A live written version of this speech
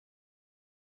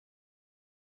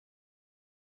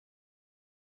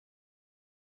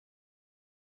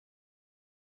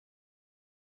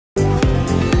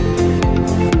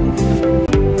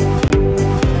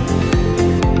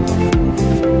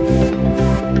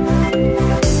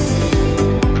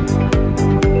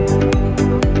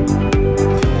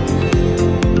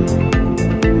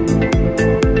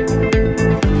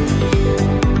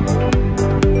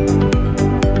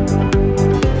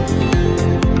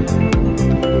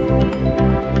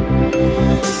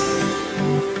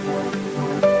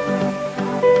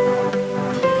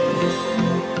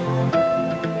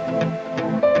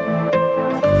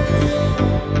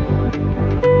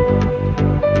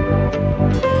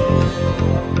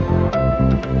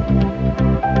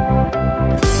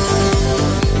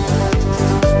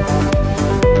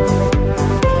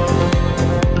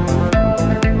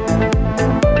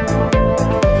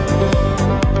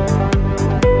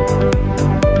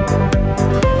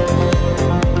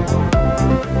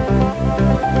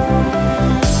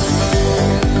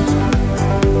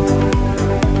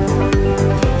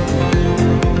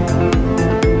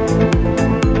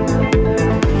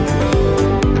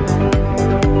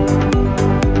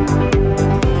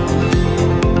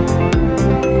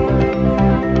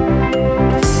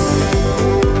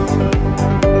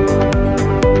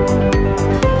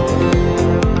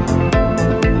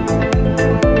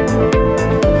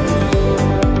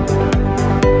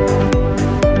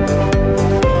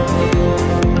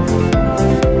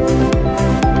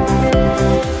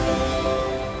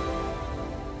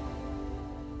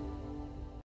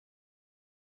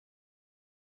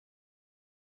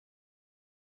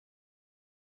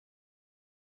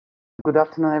Good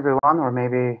afternoon, everyone, or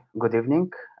maybe good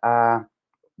evening.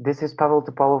 This is Pavel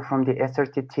Topolov from the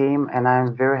SRT team, and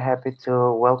I'm very happy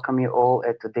to welcome you all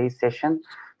at today's session,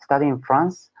 Study in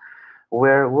France,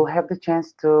 where we'll have the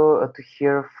chance to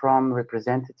hear from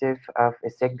representative of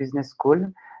ESSEC Business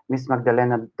School, Ms.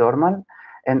 Magdalena Dormal,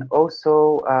 and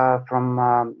also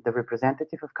from the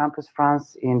representative of Campus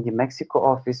France in the Mexico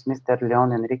office, Mr.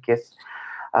 Leon Enriquez,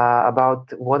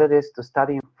 about what it is to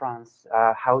study in France,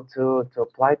 how to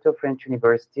apply to a French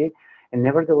university, and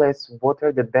nevertheless, what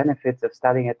are the benefits of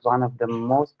studying at one of the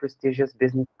most prestigious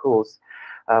business schools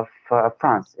of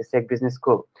France, ESSEC Business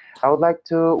School. I would like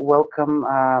to welcome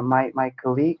my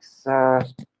colleagues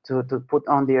to put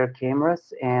on their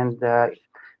cameras and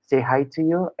say hi to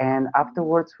you, and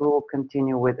afterwards we will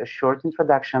continue with a short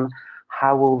introduction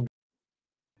how we'll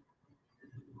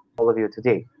all of you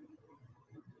today.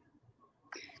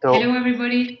 So, hello,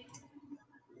 everybody.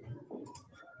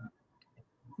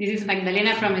 This is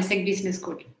Magdalena from ESSEC Business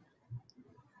School.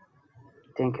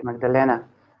 Thank you, Magdalena.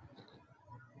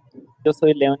 Yo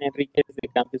soy León Enríquez de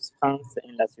Campus France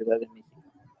en la Ciudad de México.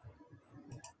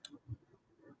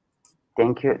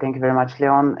 Thank you very much,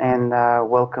 Leon, and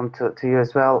welcome to you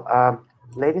as well.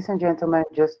 Ladies and gentlemen,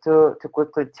 just to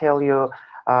quickly tell you,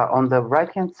 on the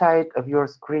right-hand side of your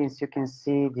screens, you can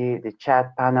see the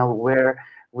chat panel where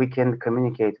we can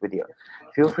communicate with you.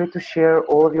 Feel free to share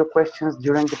all of your questions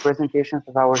during the presentations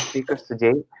of our speakers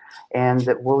today, and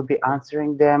we'll be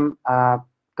answering them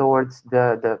towards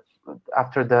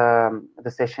after the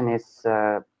session is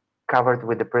covered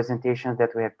with the presentations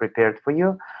that we have prepared for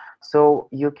you. So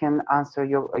you can ask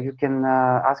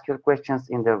your questions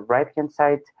in the right-hand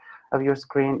side of your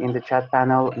screen in the chat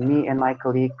panel. Me and my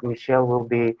colleague Michelle will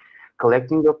be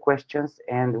collecting your questions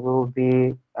and we'll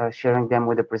be sharing them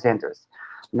with the presenters.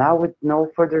 Now, with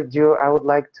no further ado, I would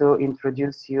like to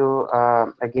introduce you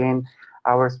again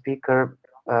our speaker,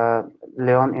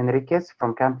 Leon Enriquez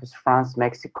from Campus France,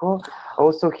 Mexico.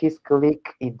 Also his colleague,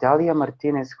 Idalia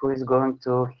Martinez, who is going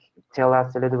to tell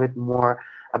us a little bit more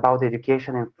about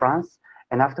education in France.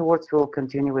 And afterwards, we'll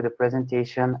continue with the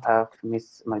presentation of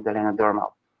Ms. Magdalena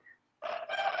Dormal.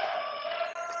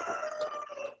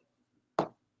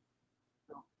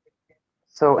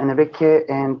 So, Enrique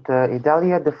and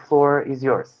Idalia, the floor is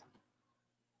yours.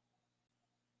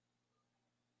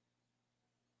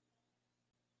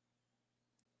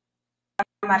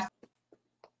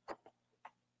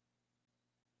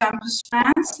 Campus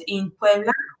France in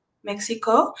Puebla,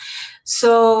 Mexico.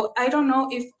 So I don't know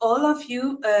if all of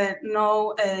you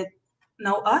know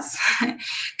us.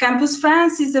 Campus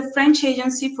France is a French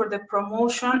agency for the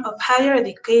promotion of higher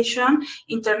education,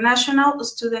 international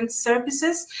student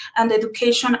services, and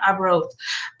education abroad.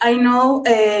 I know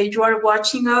you are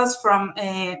watching us from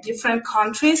different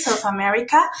countries of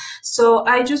America, so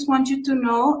I just want you to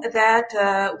know that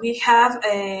we have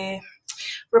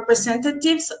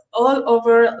representatives all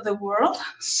over the world.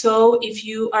 So if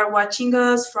you are watching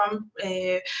us from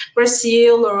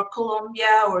Brazil or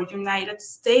Colombia or United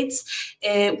States,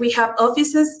 we have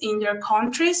offices in your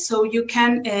country, so you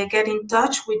can get in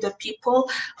touch with the people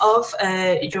of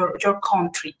your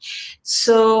country.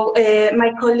 So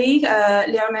my colleague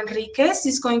Leon Enriquez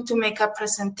is going to make a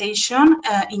presentation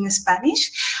in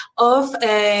Spanish of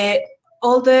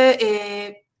all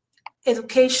the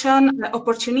education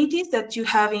opportunities that you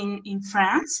have in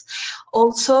France.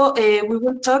 Also, we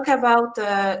will talk about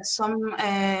some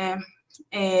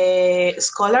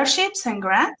scholarships and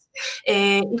grants.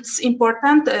 It's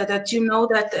important that you know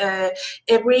that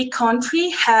every country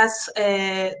has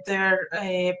their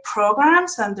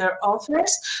programs and their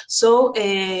offers. So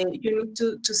you need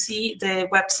to see the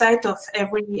website of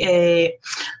every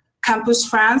Campus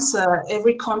France,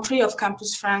 every country of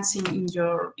Campus France in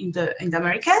the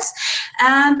Americas,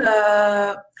 and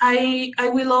I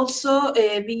will also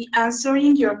be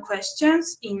answering your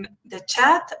questions in the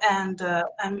chat, and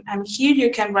I'm here.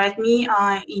 You can write me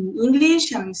in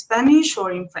English, and in Spanish,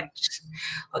 or in French.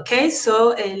 Okay,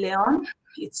 so Leon,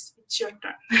 it's your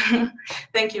turn.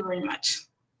 Thank you very much.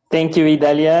 Thank you,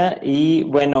 Idalia. Y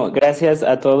bueno, gracias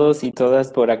a todos y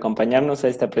todas por acompañarnos a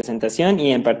esta presentación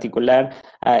y en particular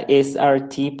a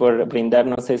SRT por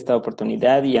brindarnos esta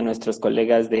oportunidad y a nuestros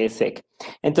colegas de ESSEC.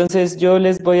 Entonces, yo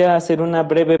les voy a hacer una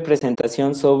breve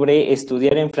presentación sobre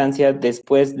estudiar en Francia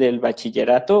después del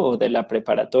bachillerato o de la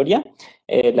preparatoria.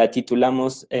 La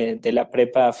titulamos de la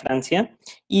prepa a Francia.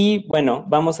 Y bueno,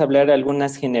 vamos a hablar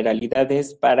algunas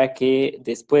generalidades para que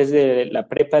después de la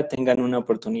prepa tengan una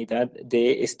oportunidad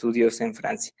de estudios en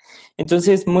Francia.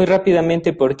 Entonces, muy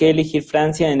rápidamente, ¿por qué elegir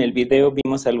Francia? En el video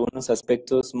vimos algunos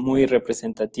aspectos muy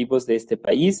representativos de este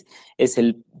país. Es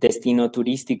el destino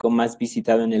turístico más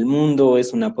visitado en el mundo,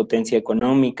 es una potencia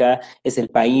económica, es el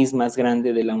país más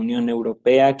grande de la Unión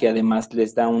Europea, que además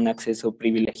les da un acceso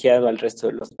privilegiado al resto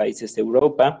de los países de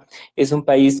Europa. Es un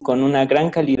país con una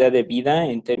gran calidad de vida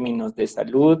en términos de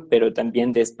salud, pero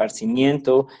también de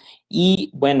esparcimiento.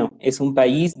 Y bueno, es un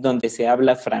país donde se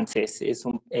habla francés, es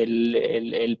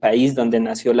el país donde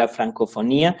nació la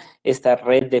francofonía, esta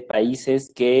red de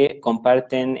países que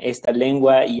comparten esta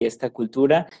lengua y esta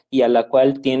cultura y a la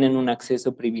cual tienen un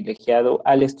acceso privilegiado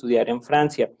al estudiar en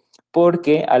Francia.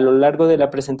 Porque a lo largo de la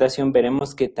presentación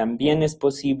veremos que también es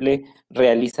posible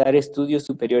realizar estudios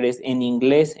superiores en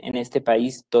inglés en este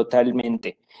país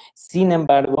totalmente. Sin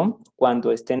embargo,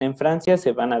 cuando estén en Francia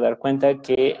se van a dar cuenta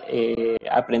que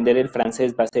aprender el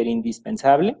francés va a ser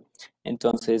indispensable,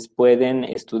 entonces pueden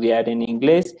estudiar en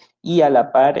inglés y a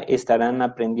la par estarán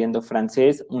aprendiendo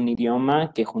francés, un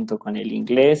idioma que junto con el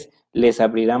inglés les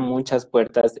abrirá muchas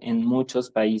puertas en muchos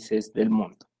países del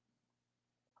mundo.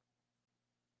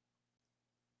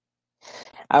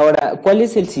 Ahora, ¿cuál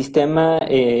es el sistema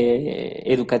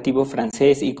educativo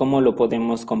francés y cómo lo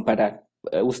podemos comparar?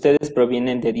 Ustedes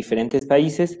provienen de diferentes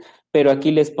países, pero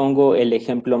aquí les pongo el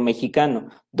ejemplo mexicano,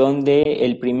 donde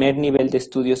el primer nivel de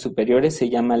estudios superiores se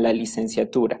llama la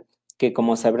licenciatura, que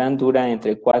como sabrán dura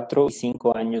entre 4 y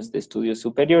 5 años de estudios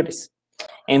superiores.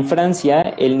 En Francia,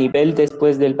 el nivel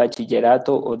después del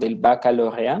bachillerato o del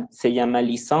baccalauréat se llama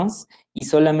licence y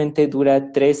solamente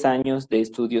dura 3 años de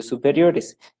estudios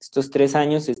superiores. Estos 3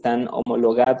 años están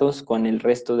homologados con el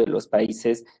resto de los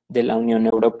países de la Unión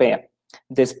Europea.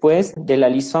 Después de la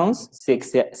licence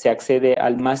se accede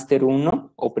al máster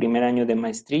 1 o primer año de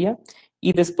maestría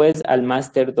y después al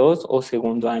máster 2 o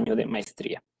segundo año de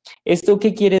maestría. ¿Esto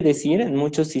qué quiere decir? En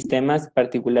muchos sistemas,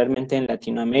 particularmente en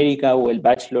Latinoamérica o el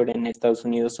bachelor en Estados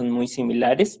Unidos son muy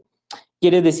similares.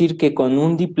 Quiere decir que con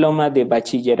un diploma de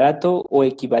bachillerato o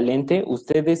equivalente,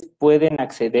 ustedes pueden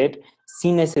acceder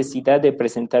sin necesidad de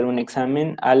presentar un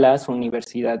examen a las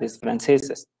universidades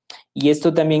francesas. Y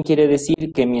esto también quiere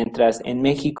decir que mientras en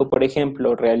México, por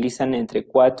ejemplo, realizan entre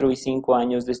 4 y 5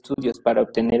 años de estudios para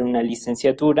obtener una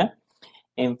licenciatura,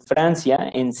 en Francia,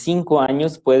 en 5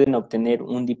 años pueden obtener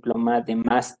un diploma de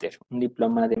máster, un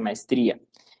diploma de maestría.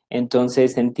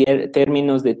 Entonces, en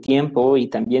términos de tiempo y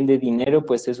también de dinero,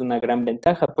 pues es una gran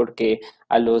ventaja porque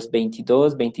a los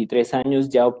 22, 23 años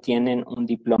ya obtienen un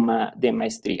diploma de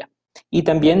maestría. Y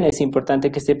también es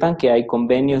importante que sepan que hay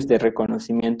convenios de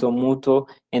reconocimiento mutuo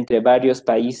entre varios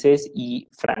países y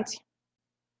Francia.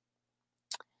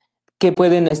 ¿Qué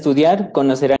pueden estudiar?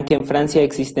 Conocerán que en Francia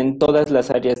existen todas las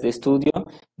áreas de estudio,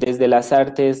 desde las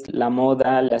artes, la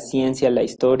moda, la ciencia, la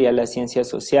historia, las ciencias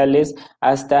sociales,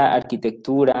 hasta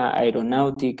arquitectura,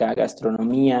 aeronáutica,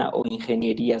 gastronomía o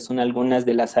ingeniería. Son algunas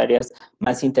de las áreas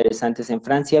más interesantes en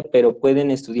Francia, pero pueden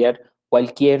estudiar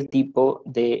cualquier tipo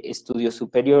de estudios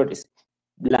superiores.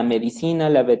 La medicina,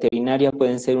 la veterinaria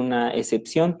pueden ser una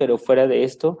excepción, pero fuera de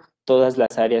esto, todas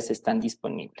las áreas están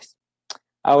disponibles.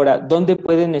 Ahora, ¿dónde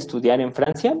pueden estudiar en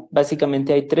Francia?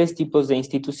 Básicamente hay 3 tipos de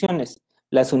instituciones: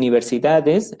 las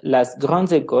universidades, las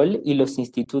grandes écoles y los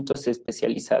institutos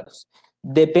especializados.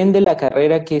 Depende la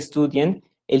carrera que estudien,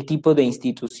 el tipo de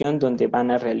institución donde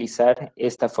van a realizar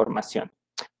esta formación.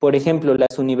 Por ejemplo,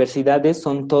 las universidades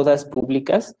son todas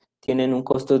públicas, tienen un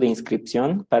costo de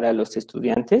inscripción para los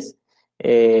estudiantes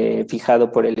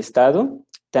fijado por el Estado.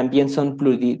 También son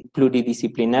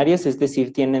pluridisciplinarias, es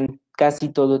decir, tienen casi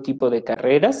todo tipo de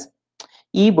carreras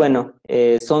y bueno,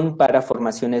 son para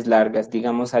formaciones largas,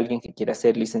 digamos alguien que quiera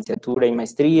hacer licenciatura y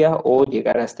maestría o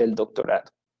llegar hasta el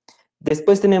doctorado.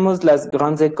 Después tenemos las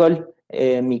grandes écoles,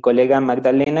 mi colega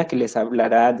Magdalena que les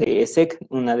hablará de ESSEC,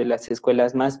 una de las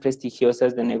escuelas más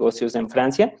prestigiosas de negocios en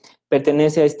Francia,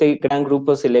 pertenece a este gran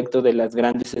grupo selecto de las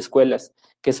grandes escuelas,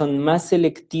 que son más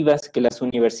selectivas que las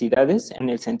universidades, en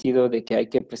el sentido de que hay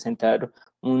que presentar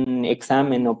un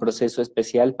examen o proceso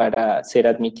especial para ser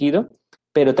admitido,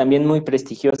 pero también muy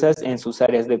prestigiosas en sus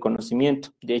áreas de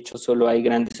conocimiento. De hecho, solo hay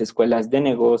grandes escuelas de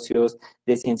negocios,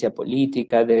 de ciencia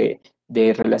política, de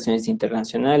relaciones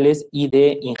internacionales y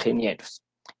de ingenieros.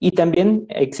 Y también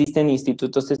existen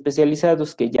institutos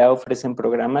especializados que ya ofrecen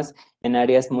programas en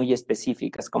áreas muy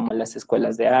específicas, como las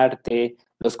escuelas de arte,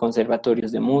 los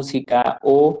conservatorios de música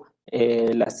o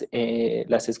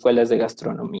las escuelas de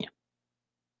gastronomía.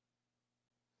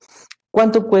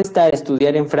 ¿Cuánto cuesta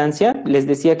estudiar en Francia? Les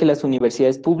decía que las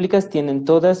universidades públicas tienen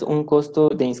todas un costo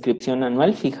de inscripción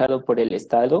anual fijado por el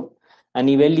Estado. A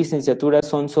nivel licenciatura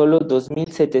son solo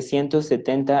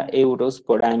 2.770 euros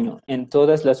por año en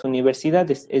todas las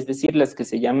universidades, es decir, las que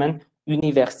se llaman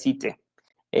université.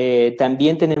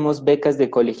 También tenemos becas de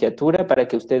colegiatura para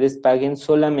que ustedes paguen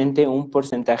solamente un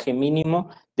porcentaje mínimo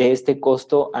de este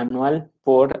costo anual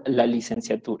por la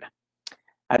licenciatura.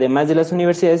 Además de las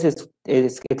universidades,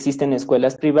 existen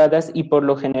escuelas privadas y por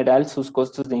lo general sus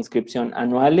costos de inscripción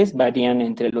anuales varían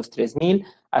entre los 3.000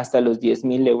 hasta los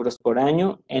 10.000 euros por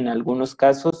año, en algunos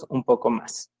casos un poco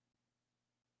más.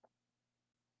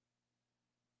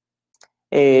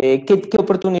 ¿Qué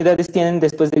oportunidades tienen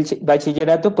después del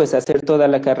bachillerato? Pues hacer toda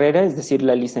la carrera, es decir,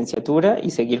 la licenciatura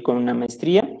y seguir con una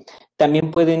maestría.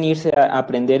 También pueden irse a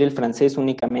aprender el francés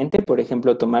únicamente, por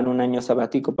ejemplo, tomar un año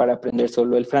sabático para aprender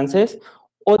solo el francés,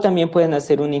 o también pueden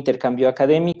hacer un intercambio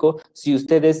académico si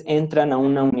ustedes entran a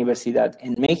una universidad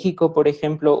en México, por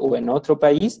ejemplo, o en otro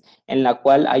país, en la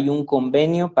cual hay un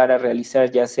convenio para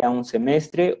realizar ya sea un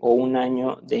semestre o un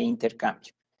año de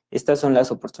intercambio. Estas son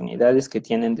las oportunidades que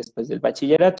tienen después del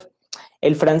bachillerato.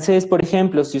 El francés, por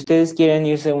ejemplo, si ustedes quieren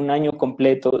irse un año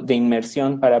completo de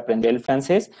inmersión para aprender el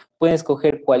francés, pueden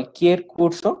escoger cualquier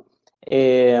curso,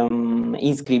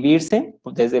 inscribirse,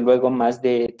 desde luego más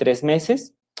de 3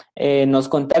 meses. Nos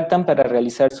contactan para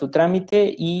realizar su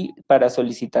trámite y para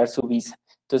solicitar su visa.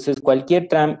 Entonces,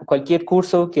 cualquier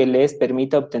curso que les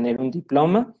permita obtener un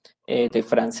diploma de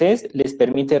francés les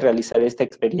permite realizar esta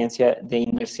experiencia de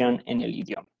inmersión en el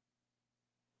idioma.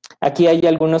 Aquí hay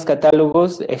algunos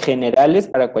catálogos generales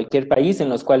para cualquier país en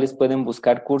los cuales pueden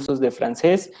buscar cursos de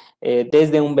francés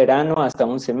desde un verano hasta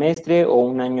un semestre o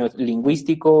un año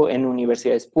lingüístico en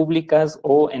universidades públicas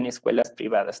o en escuelas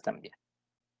privadas también.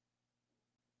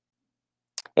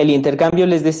 El intercambio,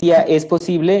 les decía, es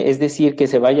posible, es decir, que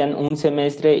se vayan un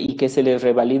semestre y que se les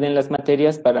revaliden las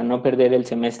materias para no perder el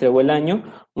semestre o el año,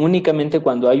 únicamente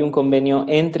cuando hay un convenio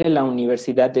entre la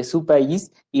universidad de su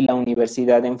país y la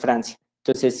universidad en Francia.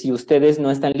 Entonces, si ustedes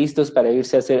no están listos para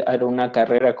irse a hacer una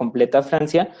carrera completa a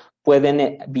Francia,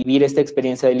 pueden vivir esta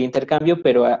experiencia del intercambio,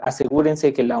 pero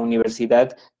asegúrense que la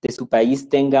universidad de su país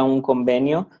tenga un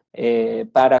convenio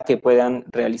para que puedan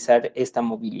realizar esta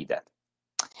movilidad.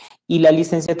 Y la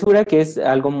licenciatura, que es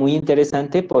algo muy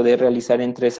interesante, poder realizar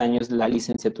en 3 años la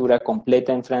licenciatura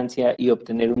completa en Francia y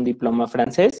obtener un diploma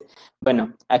francés.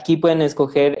 Bueno, aquí pueden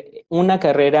escoger una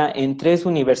carrera en 3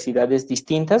 universidades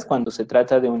distintas cuando se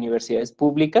trata de universidades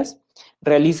públicas.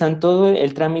 Realizan todo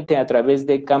el trámite a través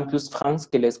de Campus France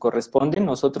que les corresponde.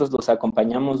 Nosotros los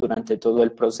acompañamos durante todo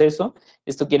el proceso.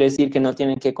 Esto quiere decir que no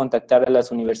tienen que contactar a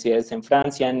las universidades en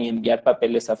Francia ni enviar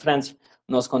papeles a Francia.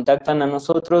 Nos contactan a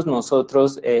nosotros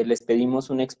les pedimos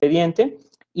un expediente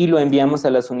y lo enviamos a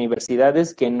las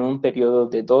universidades que en un periodo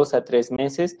de 2 a 3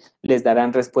 meses les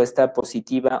darán respuesta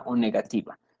positiva o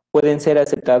negativa. Pueden ser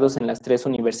aceptados en las 3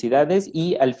 universidades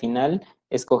y al final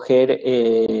escoger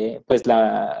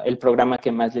el programa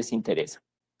que más les interesa.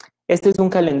 Este es un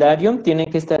calendario, tiene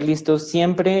que estar listo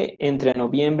siempre entre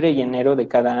noviembre y enero de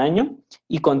cada año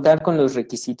y contar con los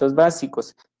requisitos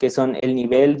básicos, que son el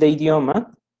nivel de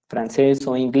idioma, francés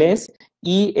o inglés,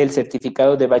 y el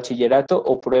certificado de bachillerato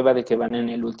o prueba de que van en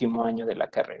el último año de la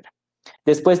carrera.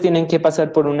 Después tienen que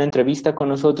pasar por una entrevista con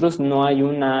nosotros, no hay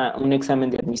un examen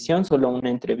de admisión, solo una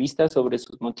entrevista sobre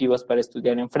sus motivos para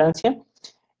estudiar en Francia.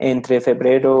 En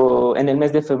el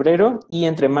mes de febrero y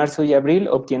entre marzo y abril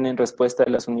obtienen respuesta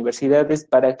de las universidades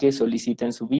para que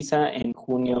soliciten su visa en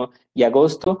junio y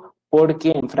agosto,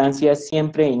 porque en Francia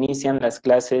siempre inician las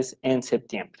clases en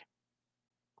septiembre.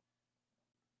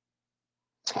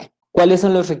 ¿Cuáles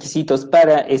son los requisitos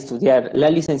para estudiar la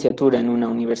licenciatura en una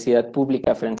universidad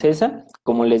pública francesa?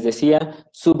 Como les decía,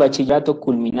 su bachillerato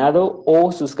culminado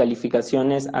o sus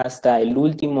calificaciones hasta el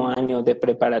último año de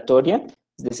preparatoria,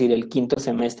 es decir, el 5º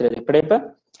semestre de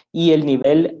prepa, y el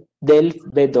nivel del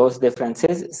B2 de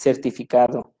francés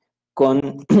certificado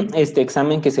con este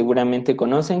examen que seguramente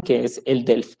conocen, que es el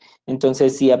DELF.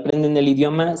 Entonces, si aprenden el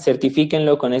idioma,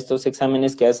 certifíquenlo con estos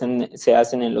exámenes que se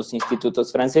hacen en los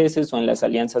institutos franceses o en las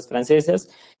alianzas francesas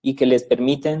y que les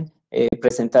permiten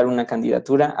presentar una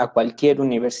candidatura a cualquier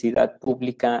universidad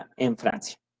pública en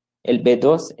Francia. El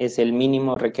B2 es el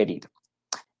mínimo requerido.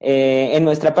 En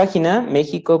nuestra página,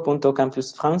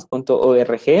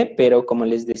 mexico.campusfrance.org, pero como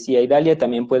les decía Idalia,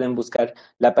 también pueden buscar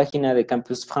la página de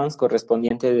Campus France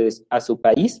correspondiente a su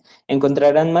país.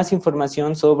 Encontrarán más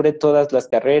información sobre todas las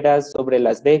carreras, sobre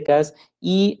las becas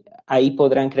y ahí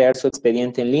podrán crear su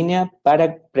expediente en línea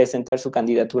para presentar su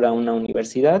candidatura a una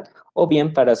universidad o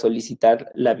bien para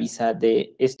solicitar la visa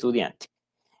de estudiante.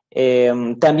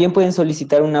 También pueden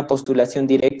solicitar una postulación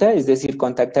directa, es decir,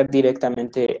 contactar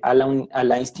directamente a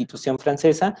la institución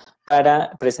francesa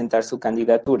para presentar su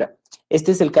candidatura.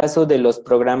 Este es el caso de los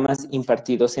programas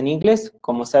impartidos en inglés.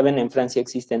 Como saben, en Francia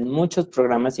existen muchos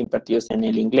programas impartidos en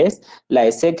el inglés. La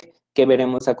ESSEC que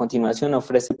veremos a continuación,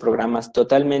 ofrece programas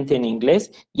totalmente en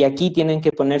inglés y aquí tienen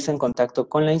que ponerse en contacto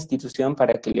con la institución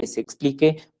para que les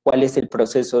explique cuál es el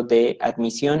proceso de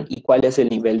admisión y cuál es el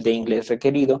nivel de inglés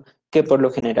requerido, que por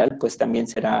lo general pues también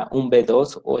será un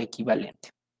B2 o equivalente.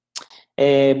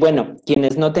 Bueno,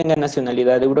 quienes no tengan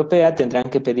nacionalidad europea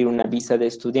tendrán que pedir una visa de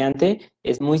estudiante.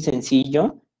 Es muy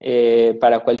sencillo.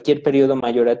 Para cualquier periodo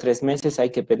mayor a 3 meses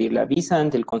hay que pedir la visa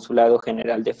ante el Consulado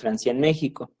General de Francia en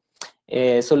México.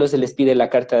 Solo se les pide la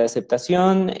carta de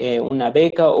aceptación, una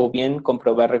beca o bien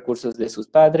comprobar recursos de sus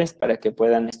padres para que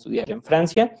puedan estudiar en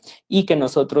Francia y que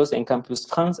nosotros en Campus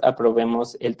France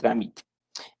aprobemos el trámite.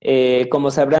 Como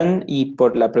sabrán, y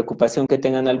por la preocupación que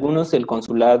tengan algunos, el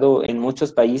consulado en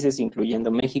muchos países,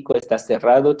 incluyendo México, está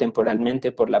cerrado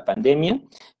temporalmente por la pandemia,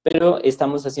 pero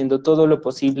estamos haciendo todo lo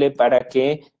posible para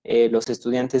que los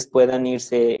estudiantes puedan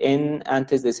irse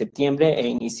antes de septiembre e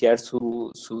iniciar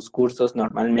sus cursos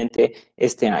normalmente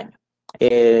este año.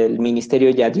 El ministerio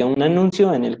ya dio un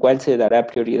anuncio en el cual se dará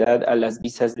prioridad a las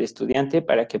visas de estudiante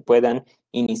para que puedan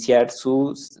iniciar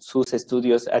sus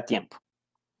estudios a tiempo.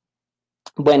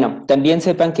 Bueno, también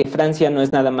sepan que Francia no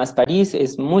es nada más París,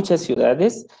 es muchas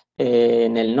ciudades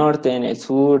en el norte, en el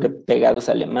sur, pegados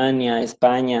a Alemania,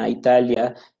 España,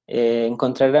 Italia.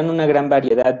 Encontrarán una gran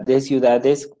variedad de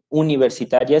ciudades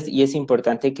universitarias y es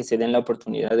importante que se den la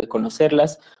oportunidad de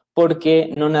conocerlas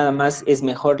porque no nada más es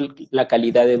mejor la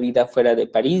calidad de vida fuera de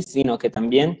París, sino que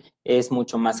también es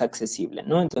mucho más accesible,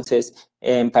 ¿no? Entonces,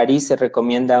 en París se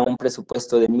recomienda un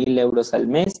presupuesto de 1,000 euros al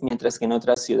mes, mientras que en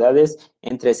otras ciudades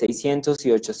entre 600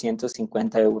 y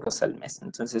 850 euros al mes.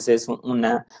 Entonces, es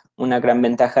una gran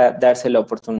ventaja darse la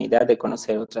oportunidad de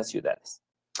conocer otras ciudades.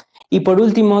 Y por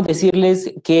último,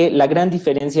 decirles que la gran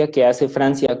diferencia que hace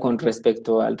Francia con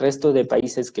respecto al resto de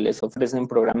países que les ofrecen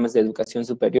programas de educación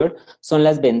superior son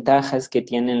las ventajas que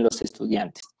tienen los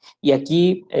estudiantes. Y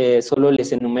aquí solo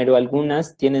les enumero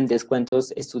algunas. Tienen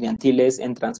descuentos estudiantiles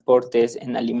en transportes,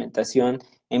 en alimentación,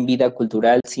 en vida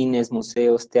cultural, cines,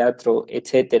 museos, teatro,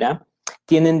 etcétera.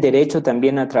 Tienen derecho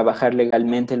también a trabajar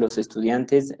legalmente los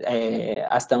estudiantes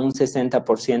hasta un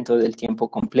 60% del tiempo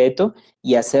completo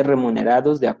y a ser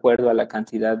remunerados de acuerdo a la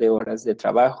cantidad de horas de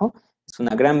trabajo. Es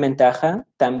una gran ventaja.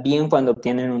 También cuando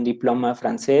obtienen un diploma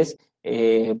francés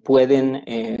pueden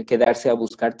quedarse a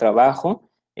buscar trabajo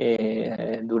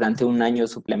durante un año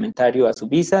suplementario a su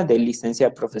visa de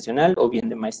licencia profesional o bien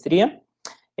de maestría.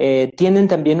 Tienen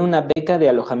también una beca de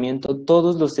alojamiento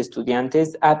todos los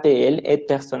estudiantes APL, Aide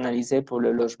Personnalisée pour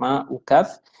le Logement,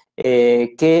 UCAF,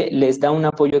 que les da un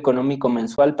apoyo económico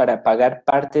mensual para pagar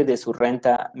parte de su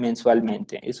renta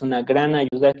mensualmente. Es una gran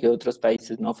ayuda que otros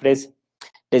países no ofrecen.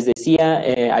 Les decía,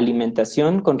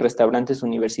 alimentación con restaurantes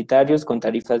universitarios con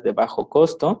tarifas de bajo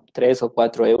costo, 3 o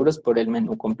 4 euros por el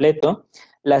menú completo.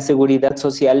 La seguridad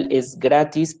social es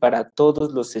gratis para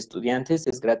todos los estudiantes,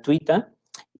 es gratuita.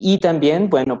 Y también,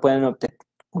 bueno, pueden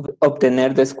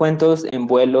obtener descuentos en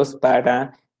vuelos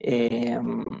para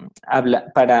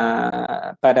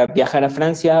viajar a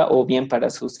Francia o bien para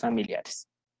sus familiares.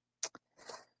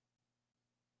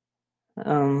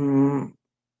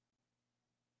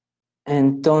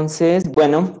 Entonces,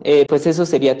 bueno, pues eso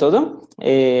sería todo.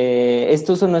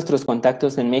 Estos son nuestros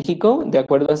contactos en México. De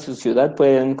acuerdo a su ciudad,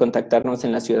 pueden contactarnos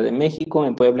en la Ciudad de México,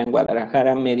 en Puebla, en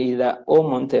Guadalajara, Mérida o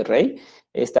Monterrey.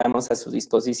 Estamos a su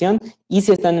disposición. Y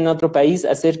si están en otro país,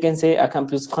 acérquense a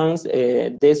Campus France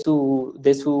de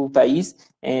su país,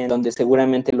 donde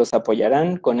seguramente los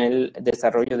apoyarán con el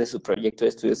desarrollo de su proyecto de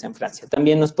estudios en Francia.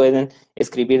 También nos pueden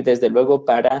escribir, desde luego,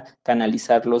 para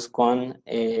canalizarlos con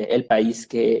el país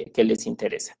que les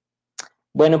interesa.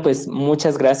 Bueno, pues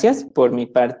muchas gracias. Por mi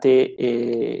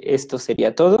parte, esto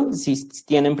sería todo. Si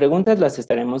tienen preguntas, las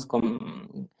estaremos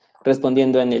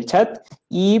respondiendo en el chat.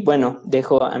 Y bueno,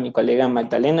 dejo a mi colega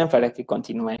Magdalena para que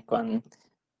continúe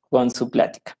con su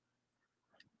plática.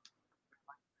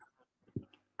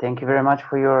 Thank you very much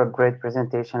for your great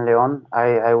presentation, Leon.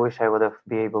 I wish I would have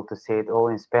been able to say it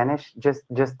all in Spanish.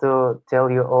 Just to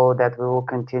tell you all that we will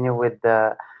continue with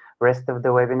the rest of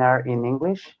the webinar in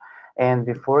English. And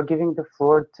before giving the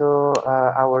floor to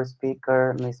our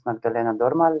speaker, Ms. Magdalena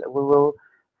Dormal, we will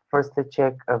first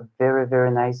check a very, very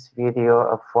nice video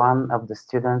of one of the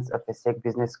students of ESSEC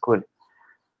Business School.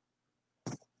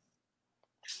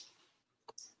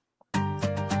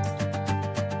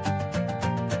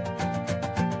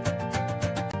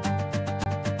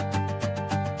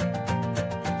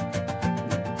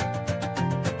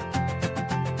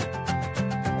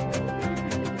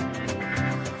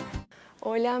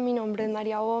 Hola, mi nombre es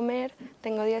María Bomer,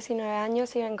 Tengo 19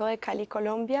 años y vengo de Cali,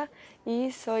 Colombia,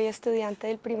 y soy estudiante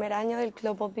del primer año del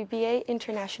Global BBA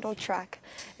International Track.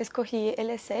 Escogí el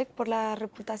ESSEC por la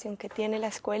reputación que tiene la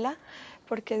escuela,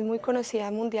 porque es muy conocida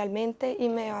mundialmente y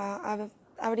me va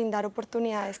a brindar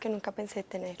oportunidades que nunca pensé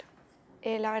tener.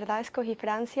 La verdad escogí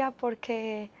Francia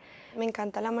porque me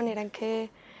encanta la manera en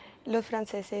que los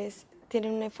franceses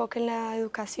tienen un enfoque en la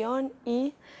educación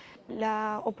y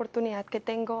la oportunidad que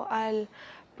tengo al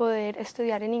poder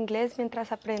estudiar en inglés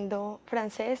mientras aprendo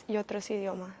francés y otros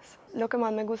idiomas. Lo que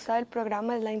más me gusta del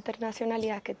programa es la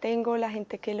internacionalidad que tengo, la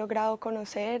gente que he logrado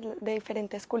conocer de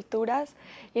diferentes culturas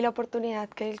y la oportunidad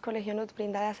que el colegio nos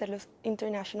brinda de hacer los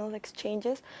International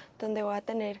Exchanges, donde voy a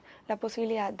tener la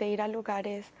posibilidad de ir a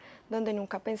lugares donde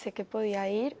nunca pensé que podía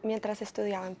ir mientras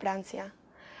estudiaba en Francia.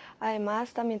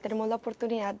 Además, también tenemos la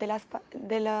oportunidad de las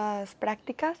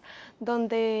prácticas,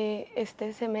 donde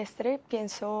este semestre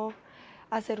pienso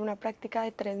hacer una práctica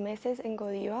de 3 meses en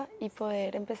Godiva y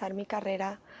poder empezar mi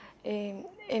carrera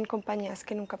en compañías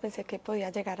que nunca pensé que podía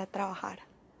llegar a trabajar.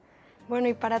 Bueno,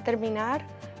 y para terminar,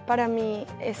 para mí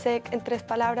ESSEC en 3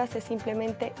 palabras es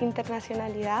simplemente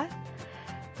internacionalidad,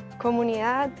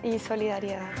 comunidad y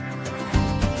solidaridad.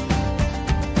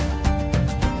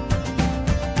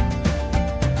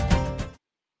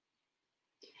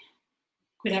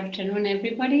 Good afternoon,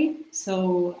 everybody.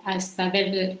 So, as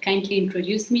Pavel kindly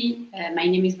introduced me, my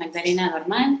name is Magdalena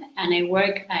Dorman, and I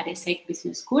work at ESSEC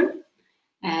Business School.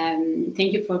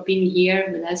 Thank you for being here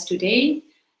with us today.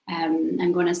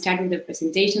 I'm going to start with the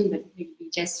presentation, but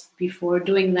just before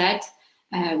doing that,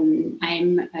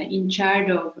 I'm in charge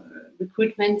of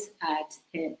recruitment at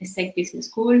ESSEC Business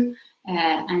School,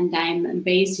 and I'm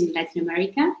based in Latin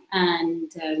America,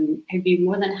 and I'd be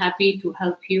more than happy to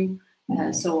help you.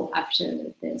 So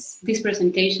after this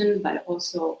presentation, but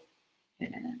also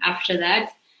after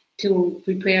that, to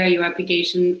prepare your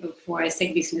application for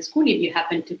ESSEC Business School if you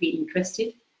happen to be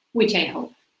interested, which I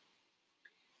hope.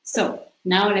 So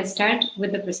now let's start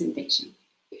with the presentation.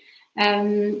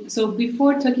 So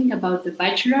before talking about the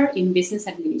Bachelor in Business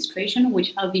Administration,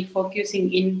 which I'll be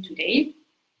focusing in today,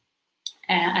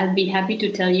 I'll be happy to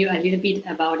tell you a little bit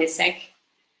about ESSEC.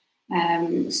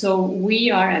 So we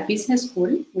are a business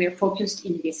school. We are focused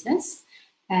in business.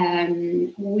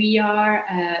 We are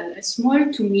a small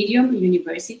to medium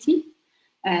university,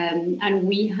 and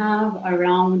we have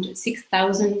around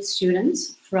 6,000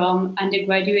 students from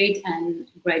undergraduate and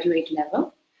graduate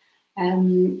level.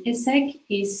 ESSEC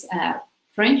is a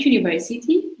French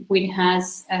university which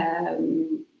has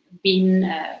been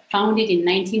founded in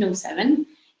 1907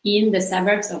 in the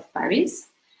suburbs of Paris.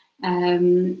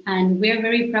 And we are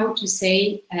very proud to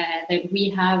say that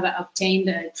we have obtained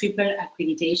a triple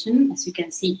accreditation, as you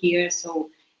can see here.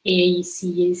 So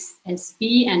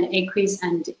AACSB and EQUIS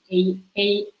and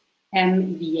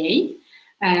AMBA,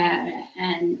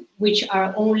 and which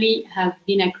are only have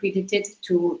been accredited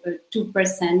to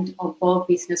 2% of all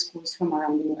business schools from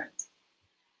around the world.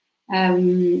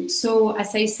 So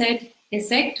as I said,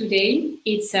 ESSEC today,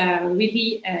 it's a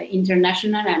really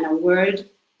international and a world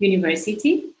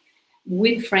university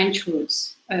with French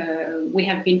roots. We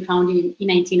have been founded in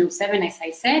 1907, as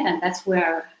I said, and that's where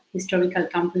our historical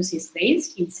campus is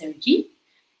based in Cergy.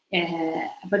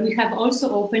 But we have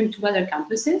also opened 2 other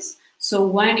campuses. So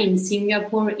one in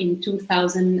Singapore in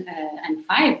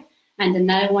 2005, and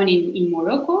another one in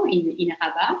Morocco, in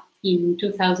Rabat, in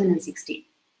 2016.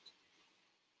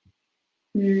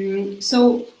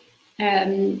 So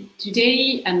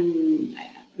today, I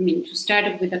mean, to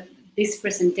start with this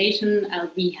presentation, I'll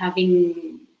be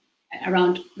having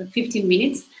around 15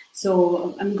 minutes.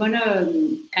 So I'm gonna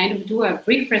kind of do a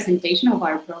brief presentation of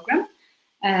our program.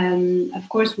 Of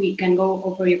course, we can go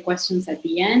over your questions at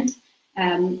the end.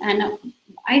 And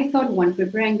I thought when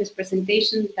preparing this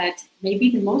presentation that maybe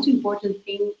the most important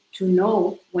thing to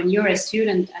know when you're a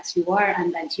student, as you are,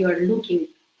 and that you're looking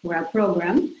for a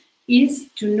program, is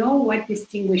to know what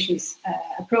distinguishes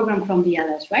a program from the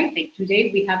others, right? Like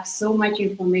today we have so much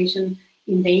information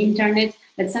in the internet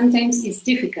that sometimes it's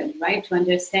difficult, right, to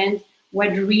understand what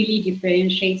really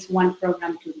differentiates one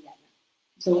program to the other.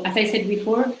 So as I said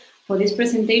before, for this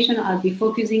presentation, I'll be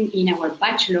focusing in our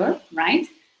bachelor, right,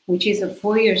 which is a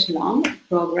 4 years long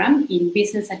program in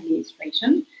business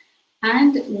administration,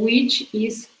 and which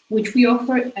we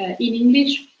offer in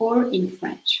English or in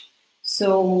French.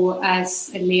 So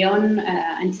as Leon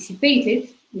anticipated,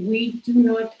 we do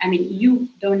not, I mean, you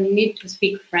don't need to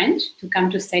speak French to come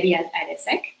to study at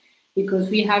ESSEC, because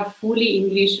we have fully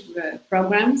English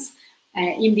programs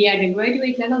in the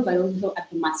undergraduate level, but also at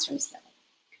the master's level.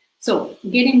 So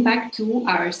getting back to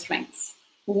our strengths,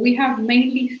 we have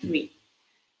mainly 3.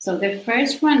 So the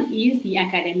first one is the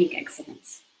academic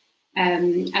excellence.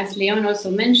 As Leon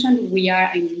also mentioned, we are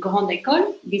in Grande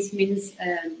École. This means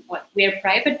we are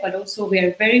private, but also we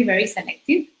are very, very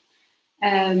selective.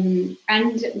 And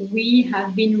we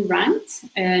have been ranked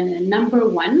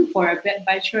 #1 for a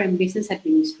Bachelor in Business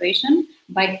Administration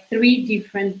by 3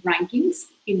 different rankings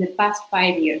in the past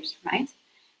 5 years, right?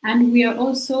 And we are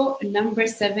also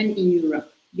 #7 in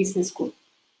Europe, business school.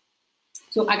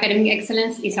 So academic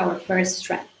excellence is our first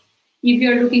strength. If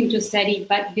you're looking to study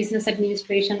business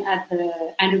administration at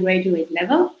the undergraduate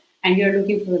level and you're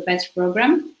looking for the best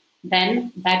program,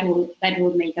 then that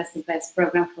will make us the best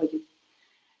program for you.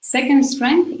 Second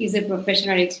strength is the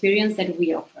professional experience that we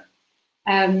offer.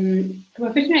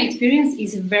 Professional experience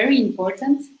is very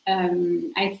important.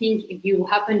 I think if you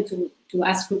happen to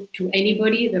ask to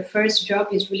anybody, the first job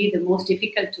is really the most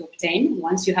difficult to obtain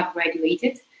once you have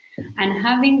graduated. And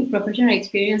having professional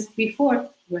experience before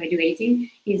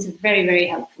graduating is very, very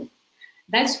helpful.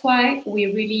 That's why we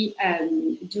really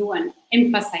do and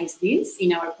emphasize this in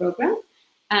our program.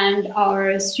 And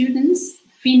our students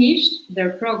finished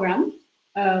their program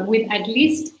with at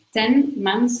least 10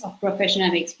 months of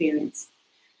professional experience.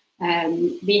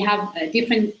 They have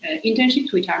different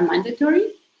internships which are mandatory.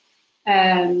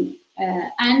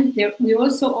 And we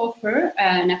also offer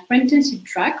an apprenticeship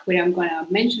track, which I'm going to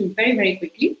mention very, very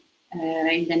quickly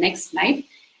in the next slide.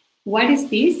 What is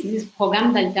this? This is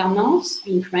Programme d'Alternance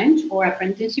in French, or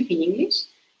apprenticeship in English.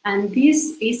 And this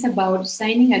is about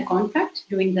signing a contract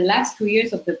during the last 2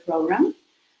 years of the program.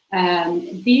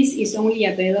 This is only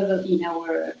available in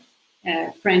our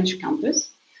French campus.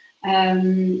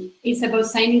 It's about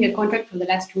signing a contract for the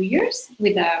last 2 years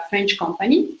with a French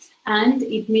company. And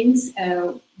it means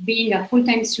being a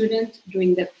full-time student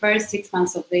during the first 6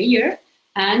 months of the year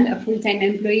and a full-time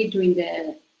employee during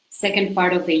the second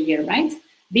part of the year, right?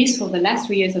 This for the last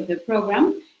 3 years of the program.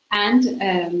 And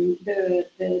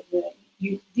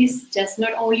this just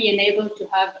not only enable to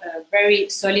have a very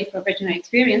solid professional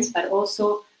experience, but also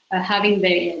having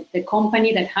the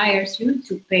company that hires you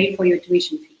to pay for your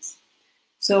tuition fees.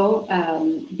 So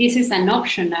this is an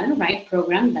optional, right,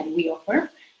 program that we offer,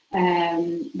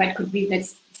 but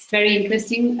that's very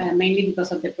interesting, mainly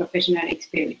because of the professional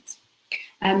experience.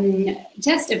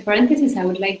 Just a parenthesis I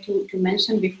would like to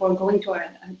mention before going to our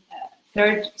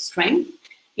third strength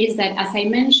is that, as I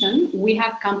mentioned, we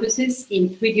have campuses in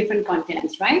 3 different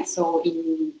continents, right? So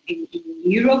in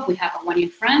Europe, we have one in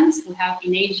France, we have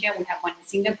in Asia, we have one in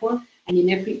Singapore, and in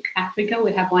Africa,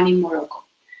 we have one in Morocco.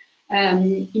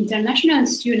 International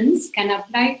students can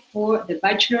apply for the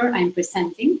bachelor I'm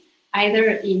presenting either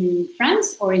in France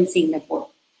or in Singapore.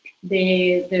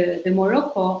 The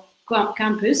Morocco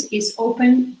campus is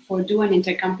open for do an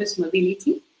intercampus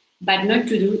mobility, but not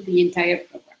to do the entire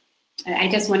program. I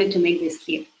just wanted to make this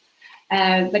clear.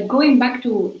 But going back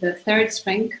to the third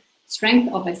strength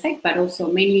of ESSEC, but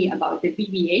also mainly about the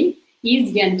BBA,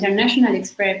 is the international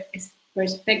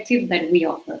perspective that we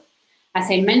offer. As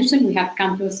I mentioned, we have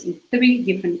campus in 3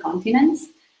 different continents.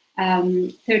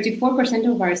 34%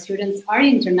 of our students are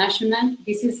international.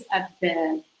 This is at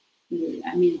the,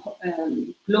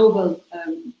 global,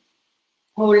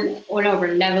 all over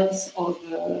levels of,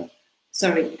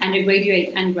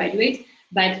 undergraduate and graduate.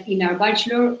 But in our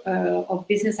Bachelor of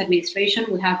Business Administration,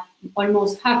 we have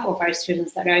almost half of our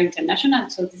students that are international.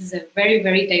 So this is a very,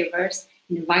 very diverse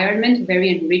environment, very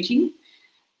enriching.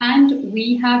 And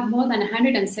we have more than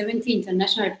 170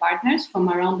 international partners from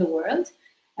around the world,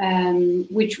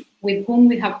 with whom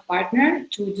we have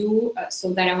partnered to do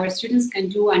so that our students can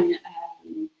do an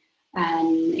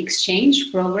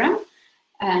exchange program.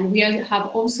 And we have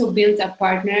also built a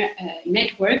partner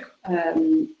network,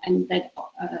 and that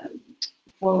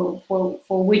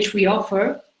for which we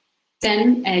offer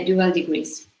 10 dual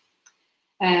degrees.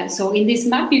 So in this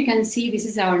map, you can see this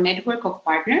is our network of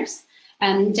partners.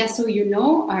 And just so you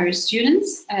know, our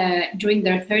students during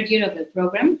their 3rd year of the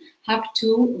program have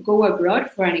to go abroad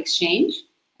for an exchange,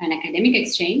 an academic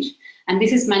exchange. And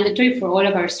this is mandatory for all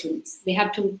of our students. They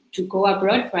have to go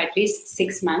abroad for at least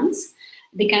 6 months.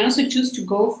 They can also choose to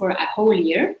go for a whole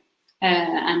year.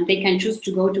 And they can choose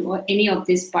to go to any of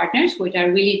these partners, which are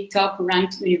really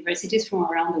top-ranked universities from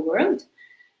around the world.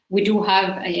 We do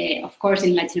have, of course,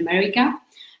 in Latin America.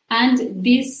 And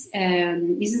this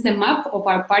is the map of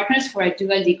our partners for a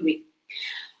dual degree.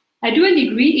 A dual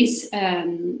degree is,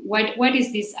 what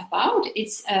is this about?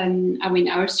 It's,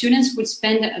 our students would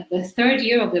spend the 3rd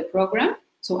year of the program,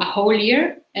 so a whole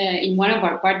year in one of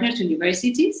our partners'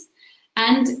 universities,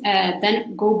 and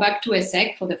then go back to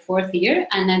ESSEC for the 4th year.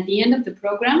 And at the end of the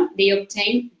program, they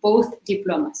obtain both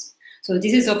diplomas. So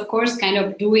this is, of course, kind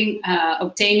of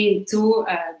obtaining 2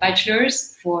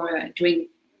 bachelors during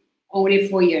only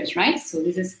 4 years, right? So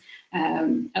this is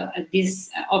this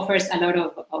offers a lot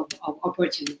of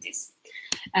opportunities.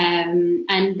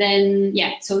 And then,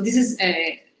 yeah, so this is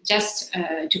just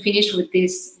to finish with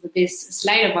this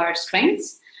slide of our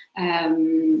strengths.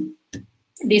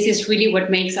 This is really what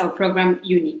makes our program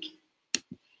unique.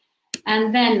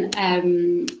 And then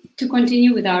to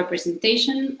continue with our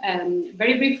presentation,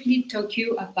 very briefly talk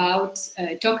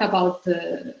about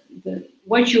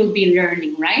what you'll be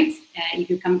learning, right? If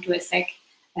you come to ESSEC,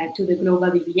 to the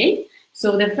Global BBA.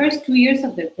 So the first 2 years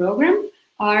of the program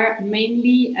are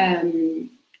mainly,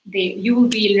 you will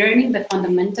be learning the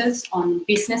fundamentals on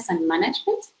business and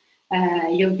management.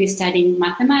 You'll be studying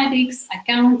mathematics,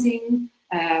 accounting,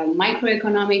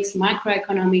 microeconomics,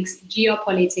 macroeconomics,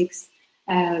 geopolitics,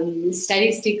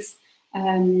 statistics.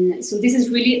 So this is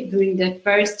really during the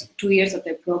first 2 years of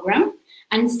the program.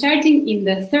 And starting in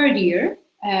the 3rd year,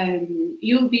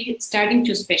 you'll be starting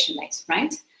to specialize,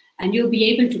 right? And you'll be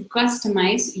able to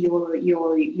customize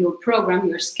your program,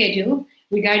 your schedule,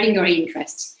 regarding your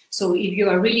interests. So if you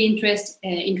are really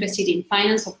interested in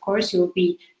finance, of course, you'll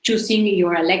be choosing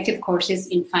your elective courses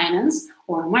in finance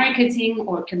or marketing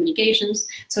or communications.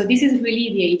 So this is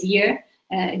really the idea.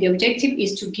 The objective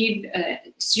is to give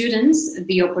students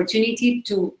the opportunity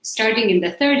to, starting in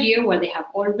the 3rd year, where they have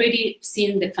already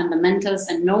seen the fundamentals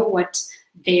and know what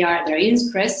their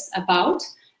interests about,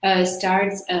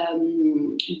 start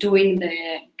doing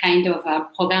the kind of a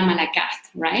programme à la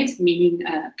carte, right? Meaning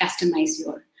customize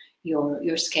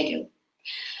your schedule.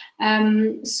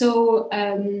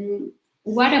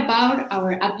 What about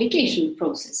our application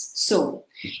process? So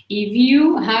if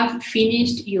you have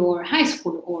finished your high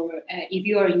school, or if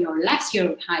you are in your last year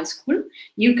of high school,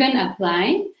 you can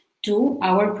apply to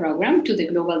our program, to the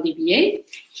Global BBA.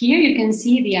 Here you can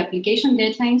see the application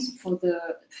deadlines for the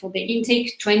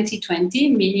intake 2020,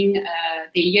 meaning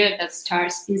the year that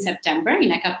starts in September,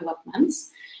 in a couple of months.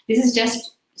 This is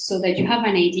just so that you have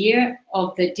an idea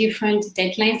of the different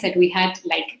deadlines that we had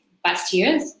like past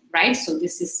years, right? So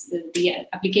this is the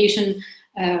application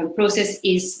process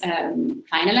is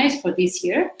finalized for this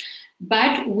year,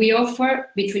 but we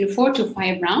offer between 4 to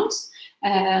 5 rounds.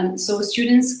 So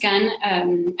students can,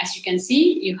 as you can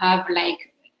see, you have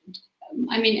like,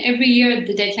 I mean, every year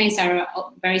the deadlines are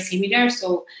very similar.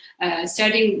 So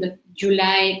starting the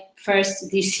July 1st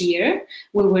this year,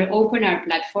 we will open our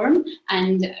platform,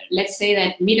 and let's say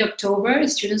that mid-October,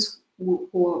 students who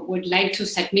would like to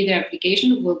submit their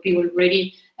application will be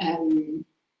already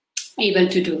able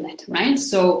to do that, right?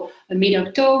 So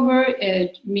mid-October,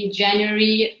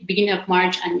 mid-January, beginning of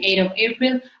March, and 8th of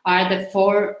April are the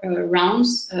 4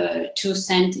 rounds to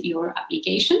send your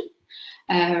application.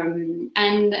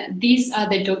 And these are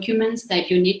the documents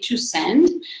that you need to send.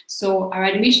 So our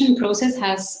admission process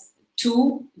has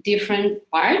 2 different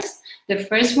parts. The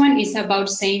first one is about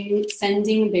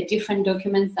sending the different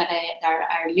documents that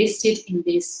are listed in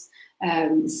this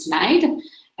slide.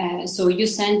 So you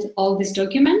send all these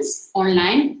documents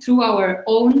online through our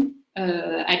own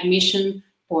admission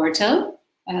portal.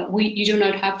 You do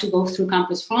not have to go through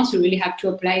Campus France. You really have to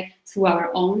apply through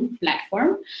our own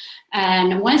platform.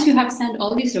 And once you have sent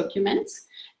all these documents,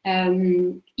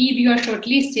 if you are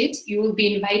shortlisted, you will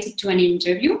be invited to an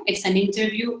interview. It's an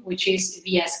interview which is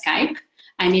via Skype,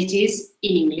 and it is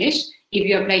in English if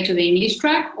you apply to the English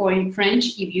track, or in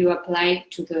French if you apply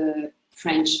to the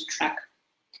French track.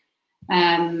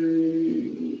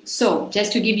 So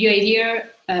just to give you an idea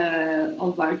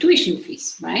of our tuition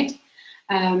fees, right?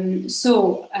 If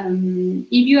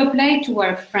you apply to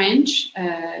our French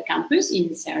campus in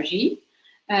Cergy,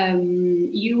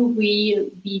 you will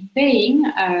be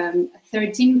paying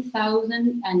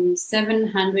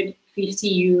 13,750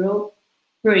 euro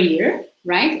per year,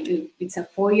 right? It's a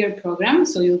 4-year program,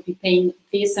 so you'll be paying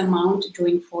this amount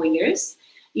during 4 years.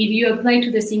 If you apply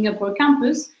to the Singapore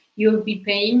campus, you'll be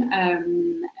paying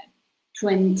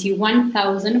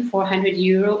 21,400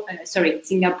 euro,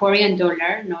 Singaporean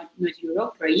dollar, not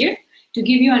euro, per year. To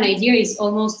give you an idea, it's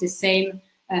almost the same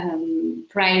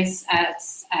price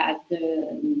as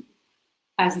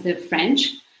the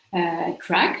French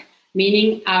track,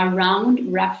 meaning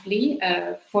around roughly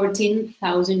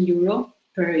 14,000 euro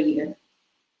per year.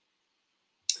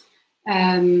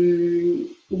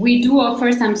 We do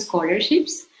offer some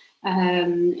scholarships,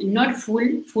 not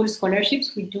full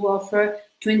scholarships. We do offer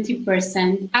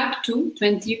 20%, up to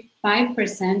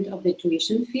 25% of the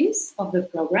tuition fees of the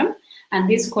program. And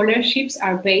these scholarships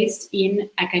are based in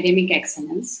academic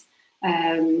excellence.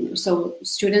 So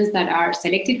students that are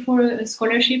selected for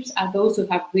scholarships are those who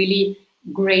have really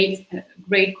great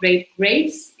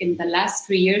grades in the last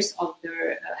 3 years of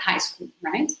their high school,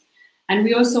 right? And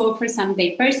we also offer some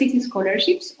diversity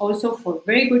scholarships also for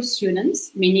very good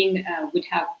students, meaning would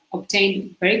have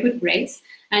obtained very good grades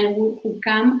and who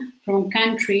come from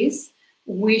countries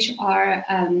which are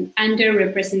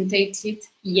underrepresented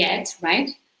yet, right,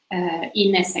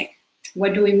 in ESSEC.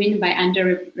 What do we mean by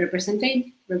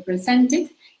underrepresented? Represented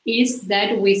is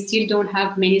that we still don't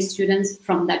have many students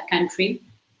from that country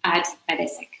at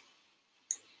ESSEC.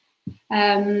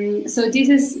 So this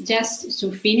is just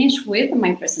to finish with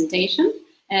my presentation.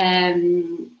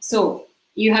 So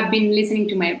you have been listening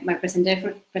to my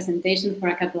presentation for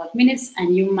a couple of minutes,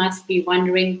 and you must be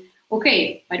wondering,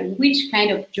 okay, but which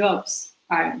kind of jobs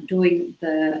are doing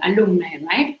the alumni,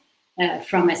 right,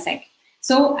 from ESSEC?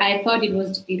 So I thought it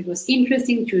was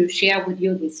interesting to share with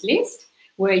you this list,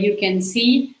 where you can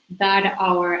see that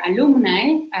our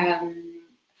alumni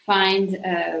find,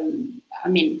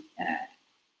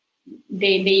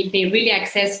 they really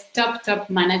access top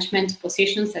management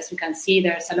positions. As you can see,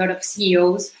 there's a lot of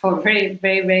CEOs for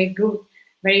very good,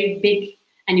 very big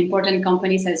and important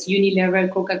companies as Unilever,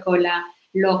 Coca-Cola,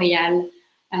 L'Oreal,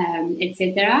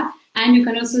 etc. And you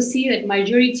can also see that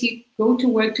majority go to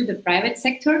work to the private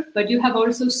sector, but you have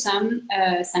also some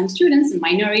students, a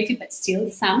minority, but still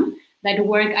some, that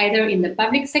work either in the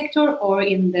public sector or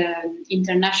in the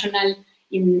international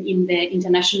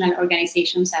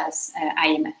organizations as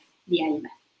IMF, the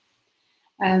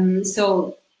IMF.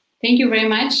 So thank you very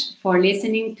much for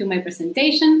listening to my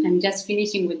presentation. I'm just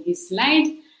finishing with this slide.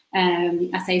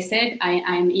 As I said,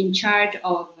 I'm in charge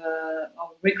of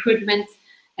recruitment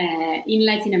in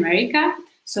Latin America.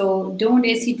 So don't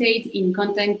hesitate in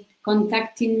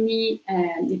contacting me.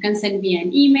 You can send me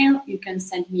an email. You can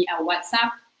send me a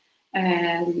WhatsApp.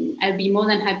 I'll be more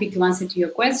than happy to answer to your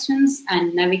questions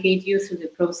and navigate you through the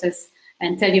process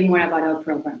and tell you more about our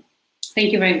program.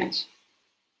 Thank you very much.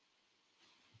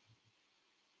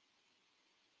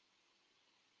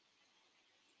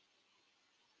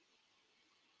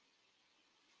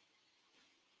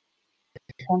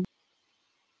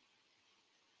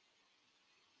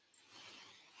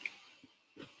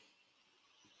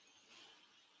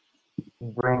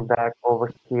 Bring back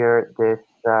over here this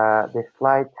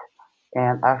slide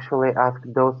and actually ask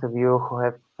those of you who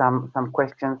have some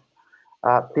questions,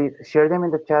 please share them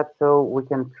in the chat so we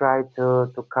can try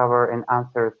to cover and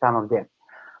answer some of them.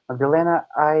 Magdalena,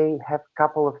 I have a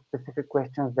couple of specific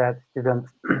questions that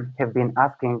students have been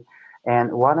asking,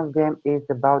 and one of them is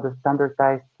about the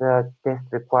standardized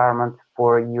test requirements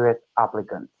for US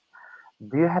applicants.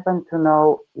 Do you happen to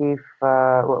know if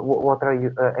what are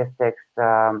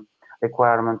ESSEC's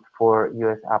requirements for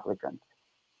US applicants?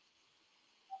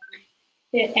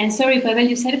 And sorry, Pavel,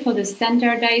 you said for the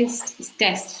standardized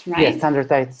tests, right? Yes,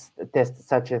 standardized tests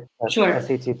such as sure.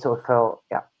 SAT, TOEFL,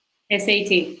 yeah.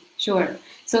 SAT, sure.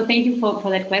 So thank you for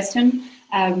that question.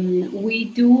 We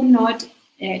do not,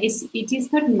 it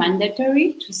is not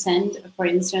mandatory to send, for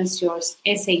instance, your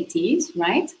SATs,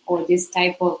 right? Or this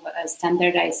type of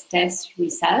standardized test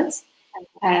results.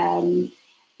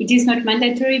 It is not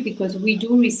mandatory because we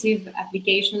do receive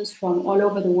applications from all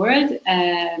over the world,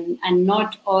 and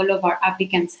not all of our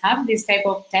applicants have this type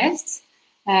of tests.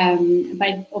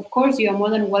 But of course, you are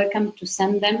more than welcome to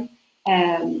send them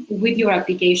with your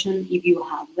application if you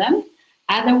have them.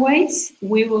 Otherwise,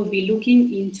 we will be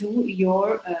looking into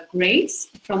your grades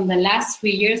from the last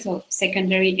 3 years of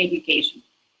secondary education.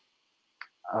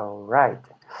 All right.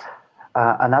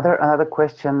 Another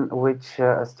question which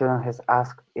a student has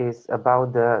asked is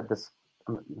about what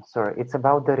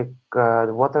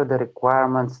are the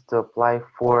requirements to apply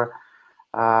for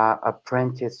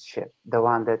apprenticeship, the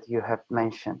one that you have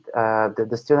mentioned.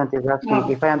 The student is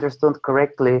asking, if I understood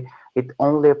correctly, it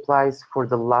only applies for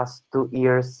the last 2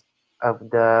 years of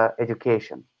the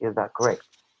education. Is that correct?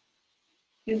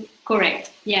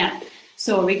 Correct, yeah.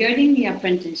 So regarding the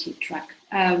apprenticeship track,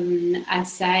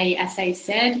 as I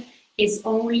said, it's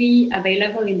only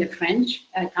available in the French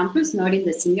campus, not in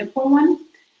the Singapore one.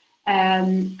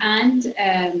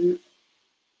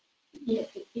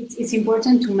 It's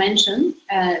important to mention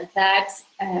that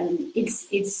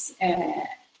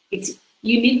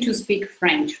you need to speak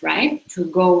French, right, to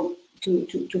go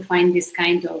to find this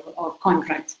kind of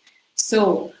contract.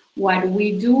 So what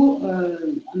we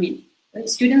do,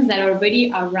 students that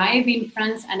already arrive in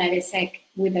France and at ESSEC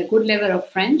with a good level of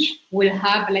French will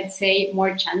have, let's say,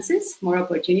 more chances, more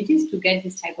opportunities to get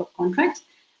this type of contract.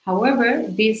 However,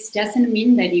 this doesn't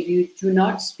mean that if you do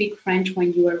not speak French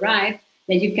when you arrive,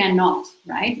 that you cannot,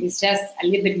 right? It's just a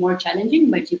little bit more challenging,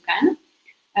 but you can.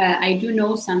 I do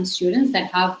know some students that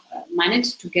have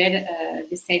managed to get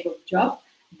this type of job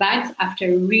but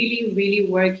after really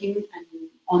working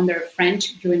on their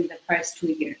French during the first 2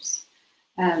 years.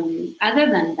 Other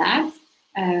than that,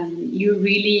 you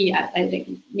really,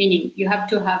 meaning you have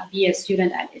to be a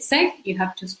student at ESSEC, you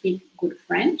have to speak good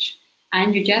French,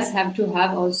 and you just have to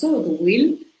have also the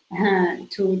will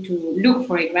to look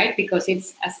for it, right? Because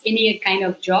it's, as any kind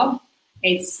of job,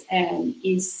 it's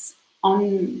is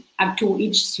on up to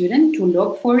each student to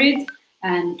look for it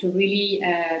and to really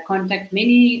contact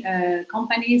many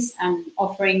companies and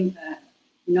offering,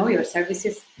 your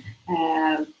services,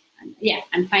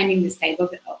 and finding this type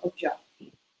of job.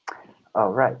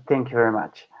 All right, thank you very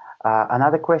much.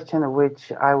 Another question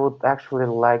which I would actually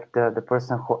like the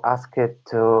person who asked it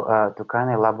to kind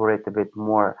of elaborate a bit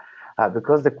more,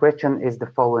 because the question is the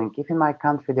following: if in my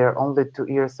country there are only 2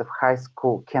 years of high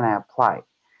school, can I apply?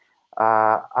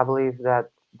 I believe that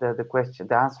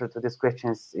the answer to this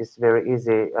question is very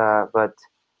easy, but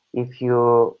if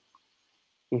you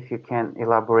can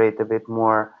elaborate a bit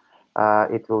more,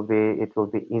 it will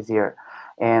be easier.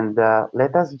 And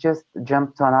let us just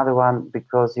jump to another one,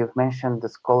 because you've mentioned the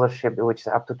scholarship, which is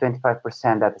up to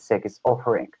 25% that ESSEC is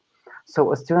offering.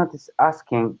 So a student is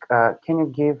asking, can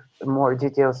you give more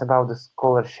details about the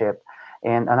scholarship?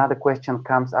 And another question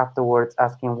comes afterwards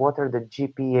asking, what are the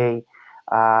GPA,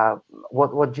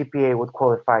 what GPA would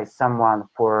qualify someone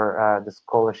for the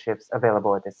scholarships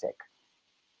available at ESSEC?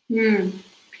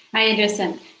 I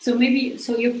understand. So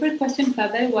your first question,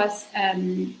 Pavel, was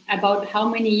about how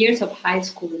many years of high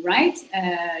school, right?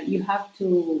 You have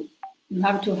to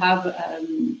have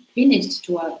finished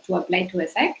to apply to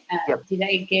ESSEC. Yep. Did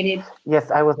I get it?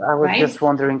 Yes, I was right? just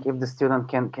wondering if the student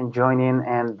can join in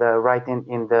and write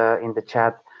in the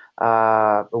chat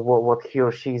what he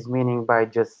or she is meaning by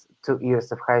just 2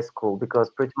 years of high school, because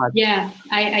pretty much. Yeah,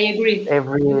 I agree.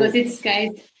 Because it's,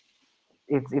 guys,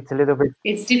 it's a little bit.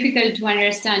 It's difficult to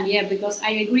understand, yeah, because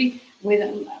I agree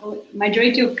with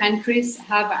majority of countries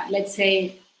have, let's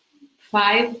say,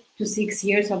 5 to 6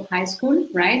 years of high school,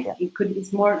 right? Yeah.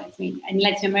 It's more, I mean, in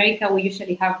Latin America, we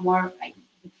usually have more like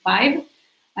 5.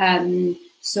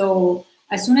 So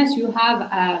as soon as you have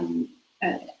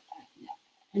a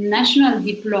national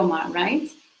diploma, right,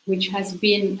 which has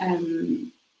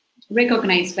been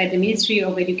recognized by the Ministry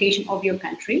of Education of your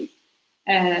country,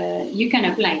 you can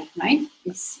apply, right?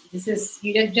 You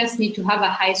just need to have a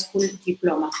high school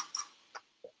diploma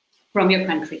from your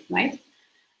country, right?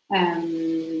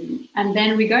 And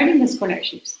then regarding the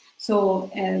scholarships, so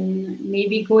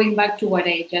maybe going back to what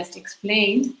I just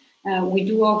explained, we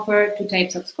do offer 2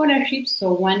 types of scholarships.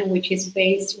 So one which is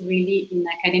based really in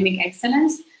academic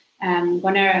excellence. I'm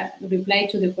gonna reply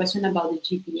to the question about the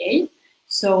GPA.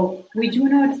 So we do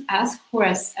not ask for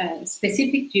a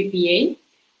specific GPA.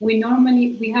 We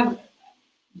have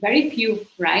very few,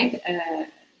 right,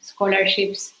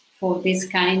 scholarships for this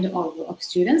kind of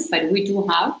students, but we do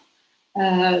have.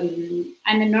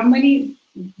 And normally,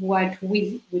 what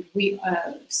we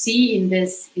see in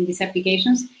these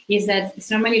applications is that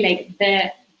it's normally like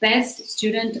the best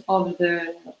student of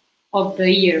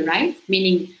the year, right?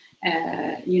 Meaning,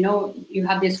 you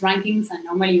have these rankings, and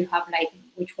normally you have like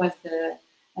which was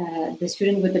the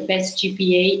student with the best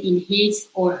GPA in his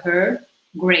or her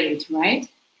grade, right?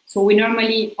 So we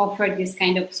normally offer this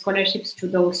kind of scholarships to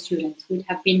those students who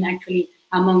have been actually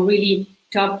among really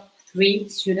top 3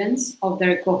 students of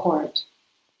their cohort.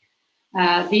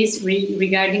 This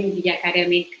regarding the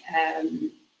academic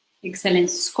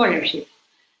excellence scholarship.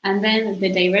 And then the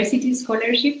diversity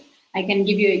scholarship, I can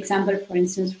give you an example, for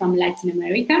instance, from Latin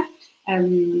America.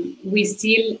 We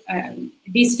still,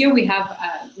 this year we have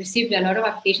received a lot of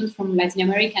applications from Latin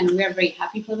America, and we are very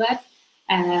happy for that.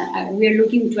 We are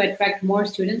looking to attract more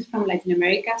students from Latin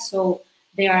America. So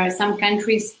there are some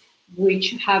countries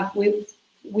which have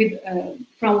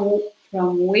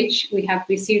from which we have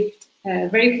received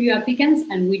very few applicants,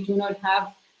 and we do not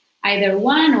have either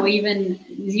 1 or even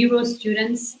 0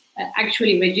 students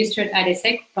actually registered at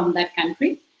ESSEC from that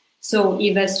country. So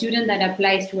if a student that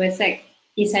applies to ESSEC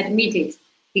is admitted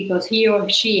because he or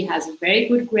she has very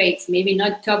good grades, maybe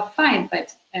not top 5,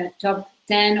 but top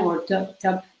 10 or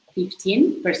top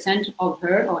 15% of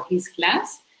her or his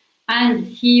class, and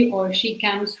he or she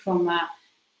comes from a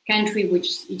country which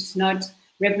is not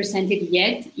represented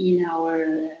yet in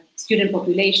our student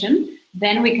population,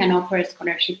 then we can offer a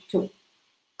scholarship too.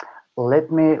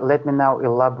 Let me now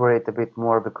elaborate a bit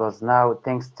more, because now,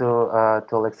 thanks to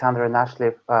Alexandra and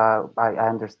Ashley, I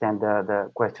understand the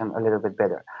question a little bit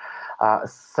better.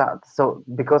 So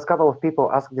because a couple of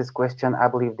people asked this question, I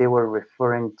believe they were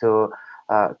referring to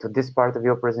this part of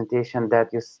your presentation, that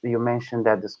you mentioned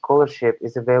that the scholarship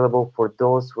is available for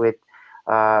those with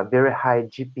very high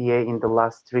GPA in the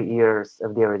last 3 years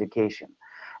of their education.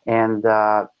 And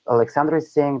Alexandra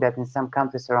is saying that in some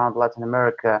countries around Latin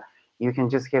America, you can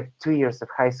just have 2 years of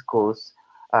high school,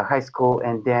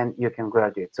 and then you can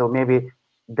graduate. So maybe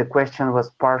the question was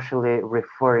partially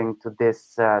referring to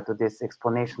this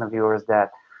explanation of yours,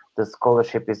 that the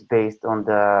scholarship is based on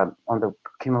the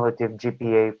cumulative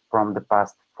GPA from the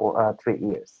past 3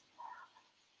 years.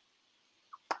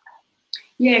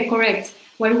 Yeah, correct.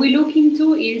 What we look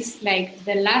into is like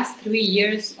the last 3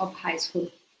 years of high school.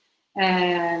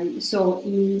 So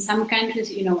in some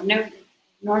countries, you know,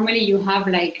 normally you have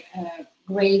like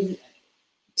grade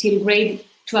till grade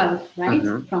 12, right?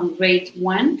 Mm-hmm. From grade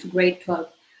 1 to grade 12.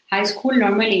 High school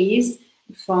normally is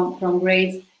from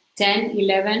grades 10,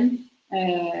 11,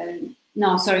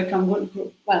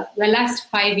 well, the last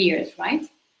 5 years, right?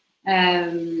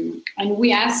 And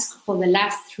we ask for the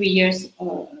last 3 years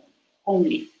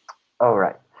only. All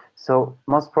right. So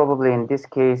most probably in this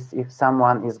case, if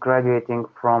someone is graduating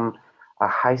from a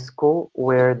high school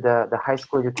where the high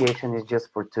school education is just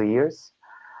for 2 years,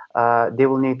 they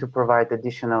will need to provide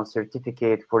additional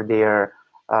certificate for their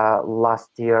last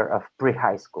year of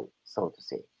pre-high school, so to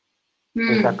say.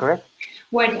 Is that correct?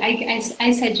 Well,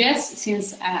 I suggest,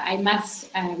 since I must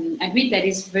admit that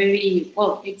it's very,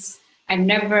 well, I've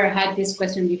never had this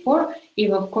question before.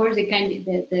 If, of course,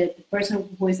 the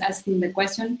person who is asking the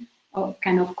question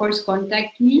can, of course,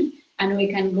 contact me, and we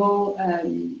can go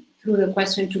through the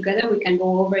question together. We can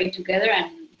go over it together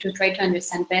and to try to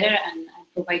understand better and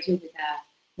provide you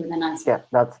with an answer. Yeah,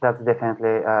 that's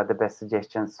definitely the best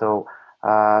suggestion. So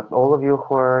all of you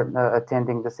who are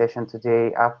attending the session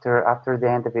today, after the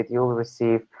end of it, you'll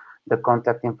receive the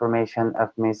contact information of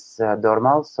Ms.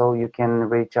 Dormal, so you can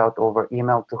reach out over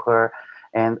email to her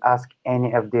and ask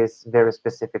any of these very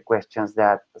specific questions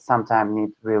that sometimes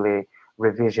need really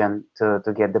revision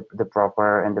to get the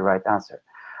proper and the right answer.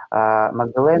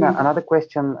 Magdalena, another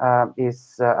question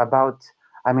is about,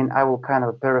 I mean, I will kind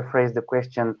of paraphrase the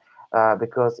question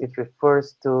because it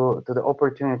refers to the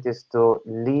opportunities to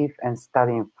live and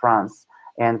study in France,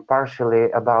 and partially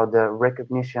about the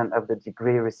recognition of the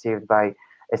degree received by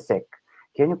ESSEC.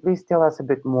 Can you please tell us a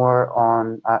bit more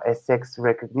on ESSEC's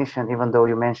recognition, even though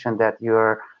you mentioned that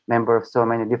you're a member of so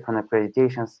many different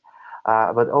accreditations,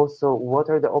 but also what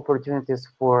are the opportunities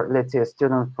for, let's say, a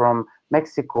student from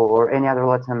Mexico or any other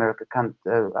Latin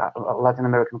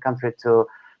American country to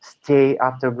stay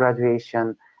after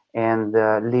graduation and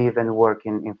live and work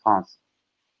in France?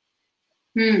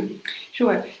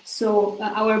 Sure. So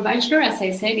our bachelor, as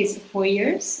I said, is 4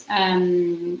 years,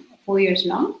 4 years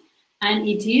long, and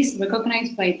it is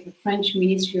recognized by the French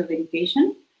Ministry of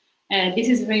Education. This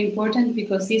is very important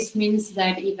because this means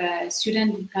that if a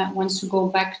student wants to go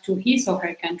back to his or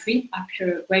her country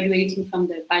after graduating from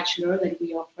the bachelor that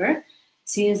we offer,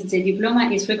 since the diploma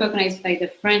is recognized by the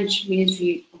French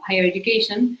Ministry of Higher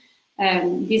Education,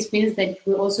 this means that it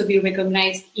will also be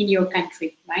recognized in your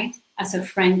country, right, as a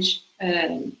French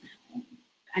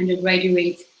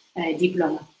undergraduate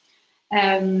diploma.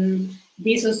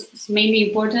 This is mainly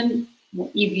important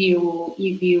if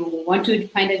you want to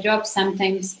find a job.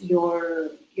 Sometimes your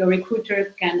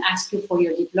recruiter can ask you for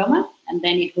your diploma, and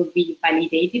then it will be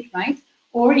validated, right?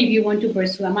 Or if you want to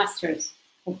pursue a master's.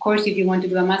 Of course, if you want to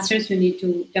do a master's, you need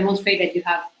to demonstrate that you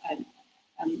have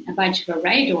a bachelor,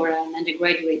 right, or an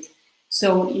undergraduate.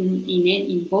 So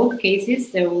in both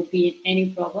cases, there will be any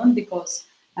problem because,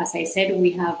 as I said,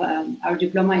 we have our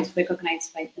diploma is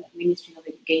recognized by the Ministry of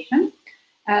Education.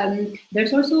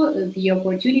 There's also the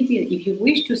opportunity that if you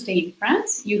wish to stay in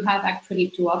France, you have actually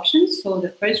 2 options. So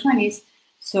the first one is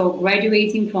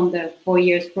graduating from the 4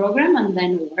 years program and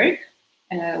then work.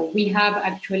 We have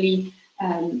actually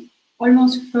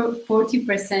almost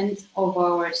 40% of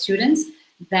our students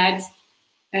that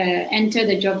enter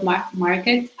the job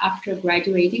market after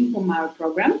graduating from our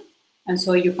program. And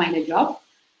so you find a job,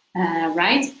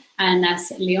 right? And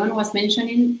as Leon was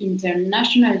mentioning,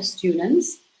 international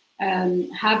students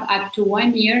have up to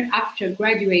 1 year after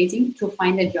graduating to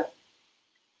find a job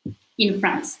in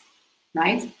France,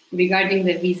 right? Regarding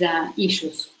the visa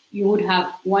issues, you would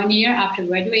have 1 year after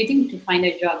graduating to find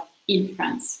a job in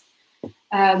France.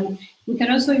 We can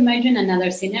also imagine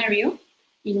another scenario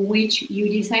in which you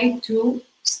decide to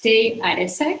stay at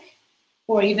ESSEC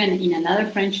or even in another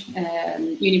French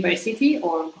university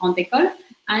or grande école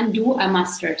and do a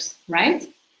master's, right?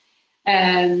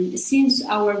 Since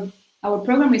our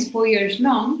program is 4 years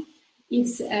long,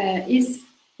 it's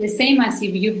the same as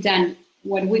if you've done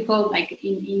what we call, like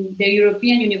in the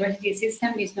European university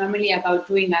system, is normally about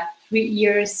doing a 3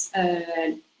 years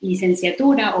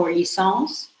licenciatura or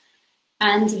licence,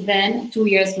 and then 2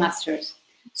 years master's.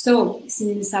 So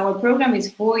since our program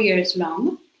is 4 years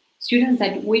long, students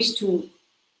that wish to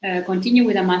continue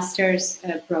with a master's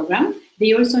program,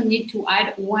 they also need to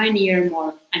add 1 year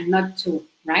more and not 2,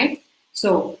 right?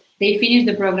 So they finish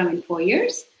the program in 4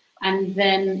 years, and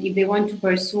then if they want to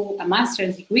pursue a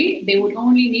master's degree, they would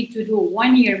only need to do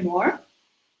 1 year more.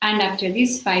 And after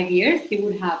these 5 years, they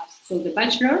would have the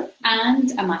bachelor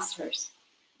and a master's.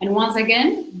 And once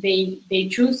again, they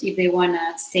choose if they want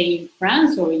to stay in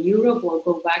France or in Europe or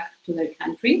go back to their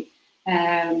country.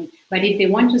 But if they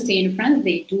want to stay in France,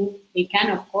 they can,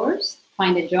 of course,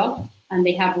 find a job, and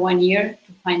they have 1 year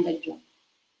to find that job.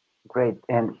 Great.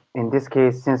 And in this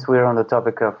case, since we're on the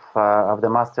topic of the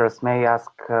masters, may I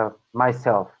ask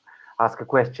a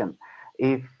question?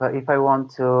 If I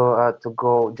want to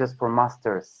go just for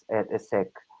masters at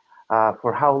ESSEC,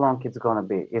 for how long it's going to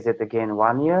be? Is it again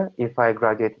 1 year if I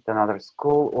graduate at another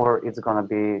school, or it's going to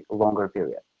be a longer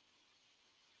period?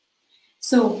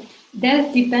 So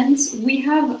that depends. We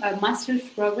have master's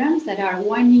programs that are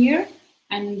 1 year,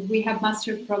 and we have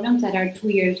master's programs that are 2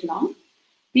 years long.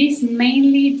 This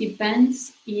mainly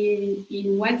depends in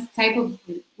what type of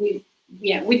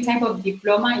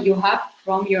diploma you have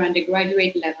from your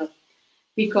undergraduate level.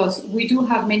 Because we do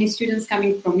have many students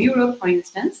coming from Europe, for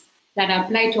instance, that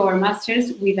apply to our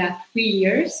masters with a 3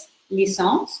 years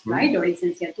licence, right, or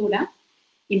licenciatura.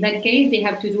 In that case, they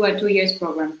have to do a 2 years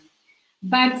program.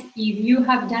 But if you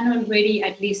have done already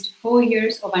at least 4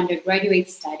 years of undergraduate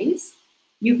studies,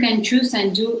 you can choose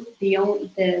and do the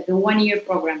 1 year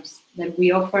programs that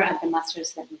we offer at the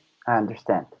master's level. I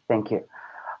understand. Thank you.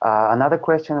 Another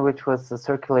question which was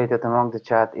circulated among the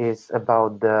chat is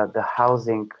about the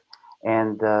housing,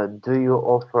 and do you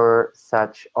offer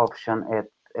such option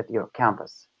at your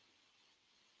campus?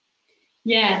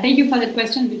 Yeah, thank you for the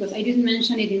question, because I didn't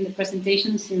mention it in the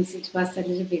presentation since it was a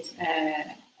little bit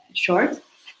short.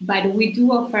 But we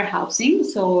do offer housing.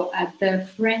 So at our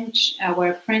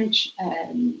French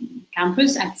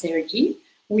campus at CERGI,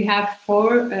 we have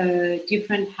 4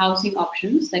 different housing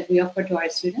options that we offer to our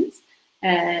students.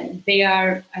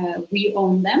 We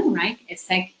own them, right?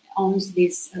 ESSEC owns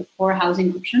these 4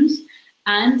 housing options.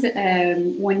 And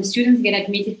when students get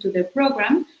admitted to the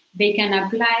program, they can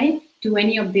apply to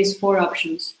any of these 4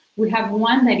 options. We have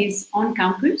one that is on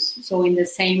campus, so in the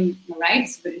same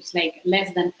rights, but it's like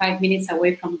less than 5 minutes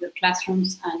away from the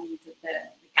classrooms and the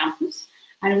campus.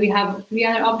 And we have 3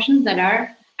 other options that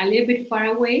are a little bit far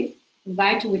away,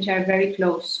 but which are very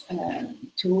close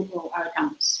to our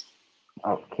campus.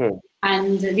 Okay.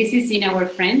 And this is in our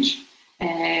French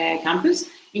campus.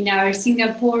 In our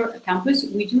Singapore campus,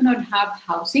 we do not have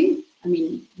housing. I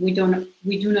mean, we do not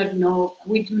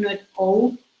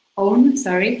own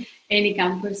any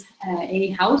campus,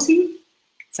 any housing.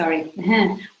 Sorry,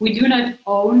 we do not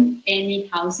own any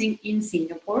housing in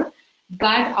Singapore,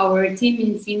 but our team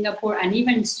in Singapore and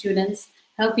even students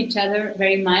help each other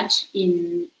very much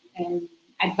in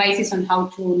advices on how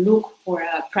to look for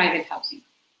a private housing.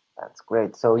 That's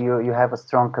great. So you have a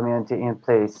strong community in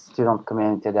place, student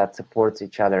community that supports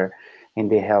each other in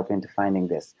the help into finding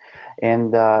this.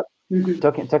 And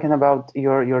talking about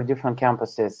your different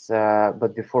campuses,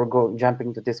 but before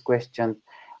jumping to this question,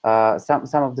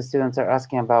 some of the students are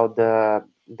asking about the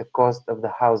cost of the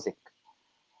housing.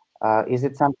 Is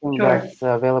it something that's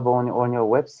available on your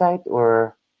website,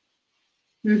 or?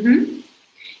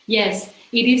 Yes,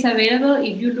 it is available.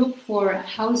 If you look for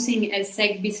housing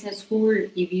ESSEC Business School,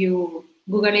 if you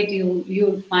Google it, you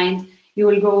will find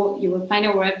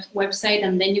our website,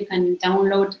 and then you can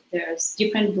download. There's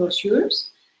different brochures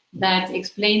that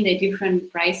explain the different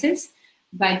prices.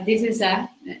 But this is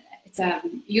it's a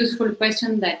useful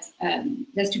question that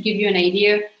just to give you an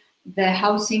idea, the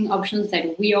housing options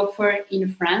that we offer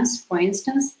in France, for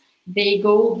instance, they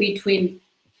go between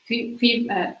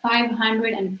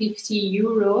 550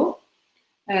 euro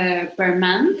per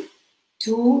month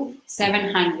to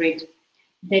 700.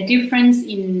 The difference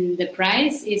in the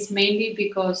price is mainly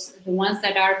because the ones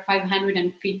that are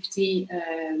 550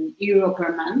 euro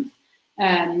per month,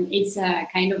 it's a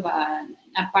kind of an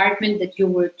apartment that you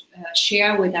would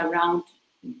share with around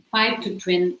 5 to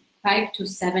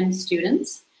 7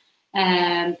 students.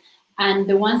 And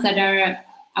the ones that are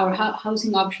our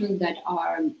housing options that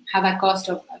have a cost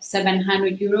of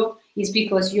 700 euro is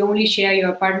because you only share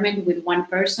your apartment with one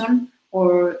person,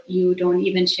 or you don't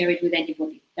even share it with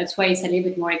anybody. That's why it's a little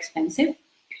bit more expensive.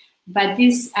 But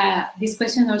this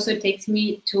question also takes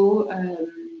me to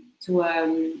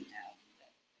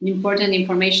important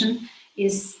information.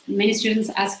 Is many students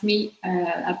ask me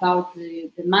about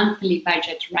the monthly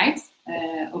budget, right,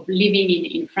 of living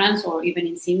in France or even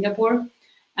in Singapore.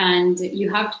 And you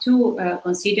have to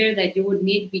consider that you would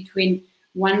need between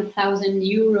 1,000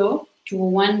 euro to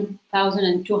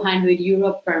 1,200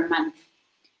 euro per month.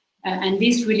 And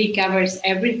this really covers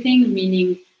everything,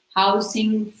 meaning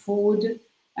housing, food,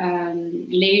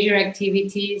 leisure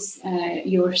activities,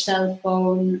 your cell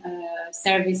phone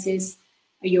services,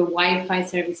 your Wi-Fi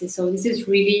services. So this is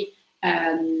really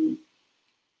a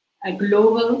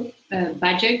global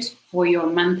budget for your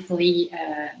monthly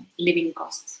living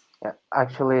costs. Yeah,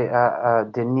 actually,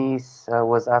 Denise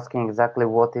was asking exactly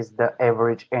what is the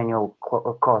average annual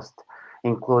cost,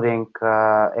 including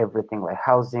everything like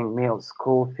housing, meals,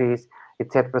 school fees,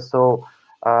 etc. So,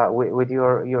 with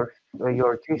your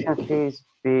tuition fees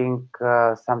being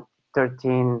some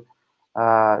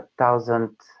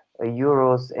 13,000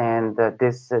 euros, and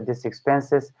this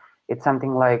expenses, it's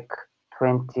something like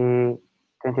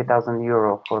 20,000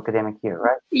 euro for academic year,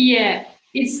 right? Yeah,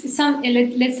 it's some.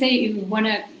 Let's say you want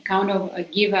to kind of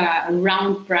give a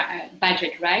round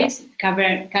budget, right?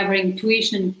 Covering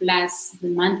tuition plus the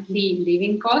monthly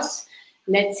living costs.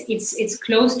 It's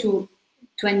close to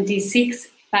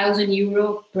 26,000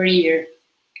 euro per year.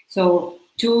 So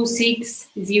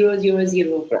 26,000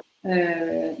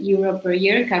 euro per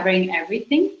year, covering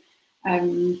everything.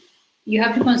 You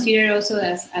have to consider also,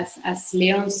 as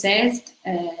Leon said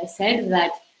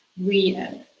that we.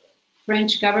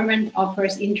 French government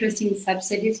offers interesting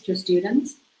subsidies to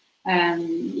students,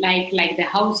 like the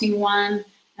housing one,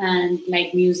 and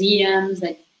like museums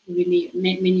that really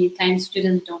many times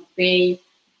students don't pay.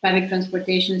 Public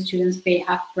transportation, students pay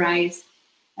half price.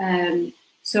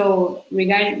 So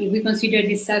if we consider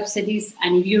these subsidies,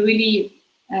 and if you really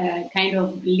kind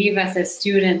of live as a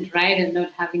student, right, and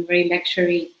not having very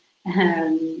luxury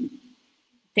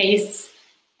tastes,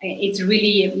 it's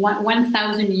really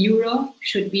 1,000 euro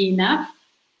should be enough.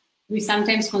 We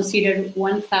sometimes consider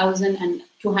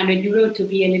 1,200 euro to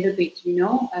be a little bit, a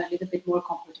little bit more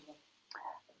comfortable.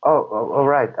 Oh, all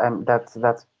right. That's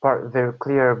very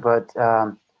clear. But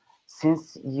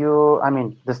since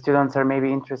the students are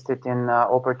maybe interested in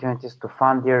opportunities to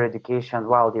fund their education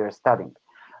while they are studying,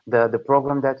 the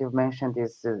program that you've mentioned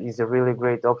is a really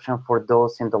great option for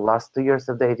those in the last 2 years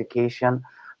of the education.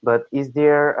 But is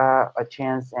there a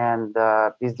chance, and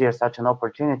is there such an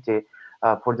opportunity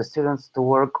for the students to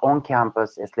work on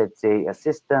campus as, let's say,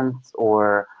 assistants,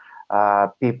 or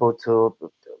people to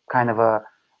kind of are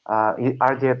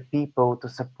there people to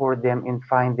support them in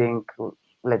finding,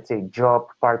 let's say,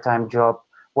 part-time job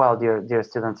while they're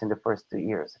students in the first 2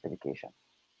 years of education?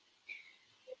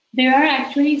 There are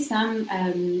actually some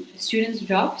students'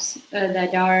 jobs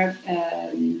that are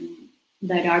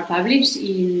published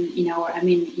in our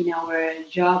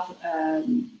job.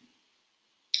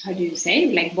 How do you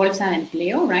say, like Bolsa de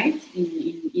Empleo, right?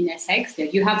 In ESSEC,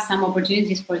 that you have some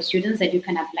opportunities for students that you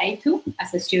can apply to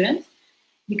as a student.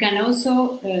 You can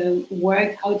also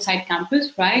work outside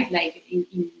campus, right? Like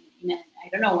in I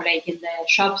don't know, like in the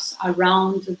shops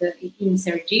around in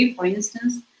Sergi, for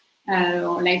instance,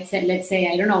 or let's say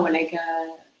I don't know, like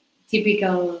a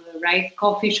typical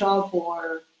coffee shop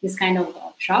or this kind of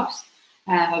shops.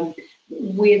 I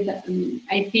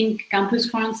think Campus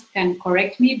France can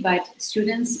correct me, but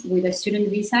students with a student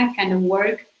visa can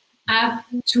work up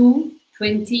to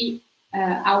 20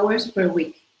 hours per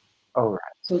week. All right.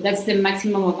 So that's the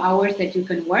maximum of hours that you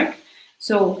can work.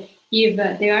 So if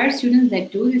there are students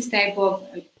that do this type of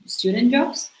student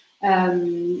jobs,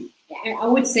 I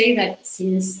would say that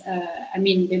since,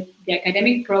 the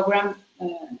academic program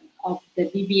of the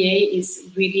BBA is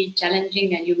really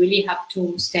challenging and you really have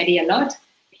to study a lot,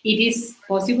 it is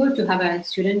possible to have a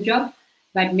student job,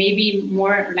 but maybe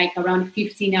more like around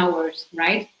 15 hours,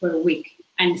 right, per week.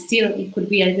 And still, it could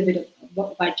be a little bit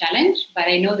of a challenge, but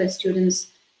I know that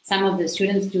some of the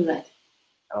students do that.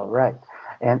 All right.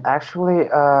 And actually,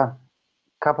 a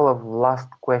couple of last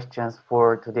questions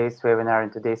for today's webinar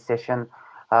and today's session.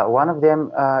 One of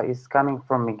them is coming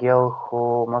from Miguel,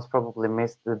 who most probably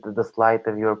missed the slide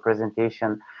of your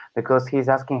presentation, because he's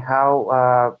asking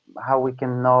how we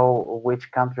can know which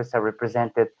countries are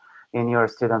represented in your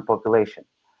student population.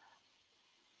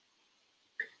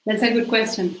 That's a good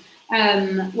question.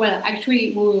 Well,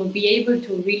 actually, we will be able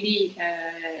to really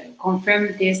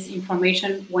confirm this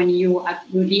information when you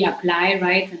really apply,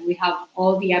 right? And we have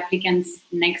all the applicants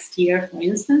next year, for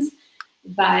instance.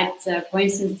 But for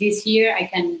instance, this year, I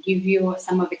can give you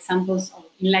some of examples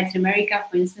in Latin America.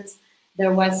 For instance,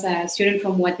 there was a student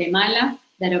from Guatemala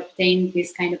that obtained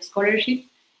this kind of scholarship,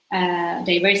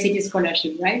 diversity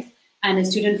scholarship, right? And a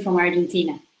student from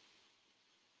Argentina.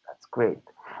 That's great.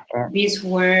 And these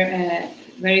were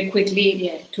very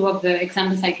quickly two of the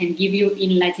examples I can give you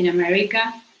in Latin America.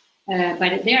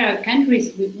 But there are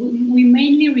countries, we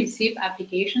mainly receive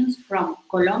applications from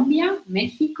Colombia,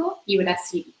 Mexico, and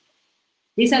Brazil.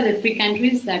 These are the three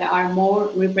countries that are more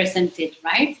represented,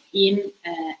 right, in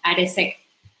ESSEC.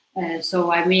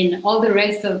 So, I mean, all the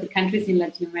rest of the countries in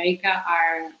Latin America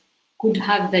could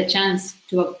have the chance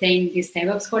to obtain this type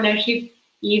of scholarship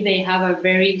if they have a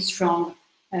very strong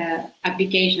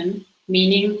application,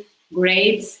 meaning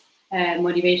grades,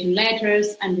 motivation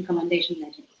letters, and recommendation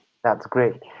letters. That's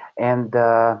great. And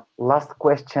the last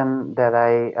question that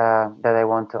I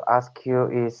want to ask you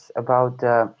is about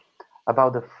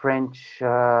the French,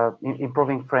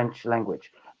 improving French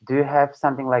language. Do you have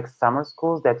something like summer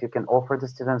schools that you can offer the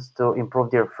students to improve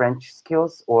their French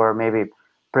skills, or maybe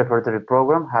preparatory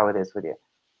program? How it is with you?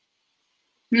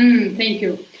 Thank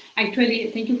you.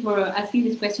 Actually, thank you for asking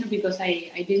this question, because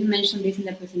I didn't mention this in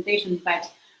the presentation,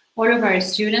 but all of our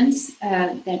students,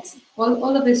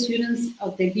 all of the students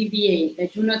of the BBA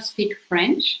that do not speak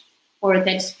French or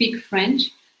that speak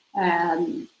French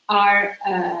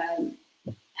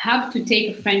have to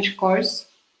take a French course,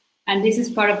 and this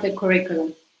is part of the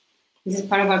curriculum. This is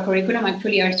part of our curriculum.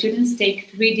 Actually, our students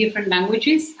take 3 different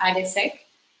languages at ESSEC.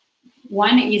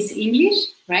 One is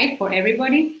English, right, for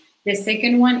everybody. The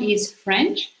second one is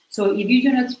French. So if you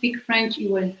do not speak French, you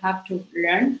will have to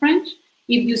learn French.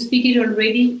 If you speak it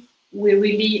already, we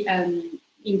really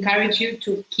encourage you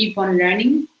to keep on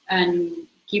learning and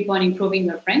keep on improving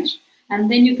your French. And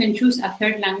then you can choose a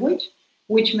third language,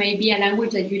 which may be a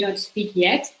language that you don't speak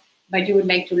yet, but you would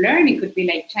like to learn. It could be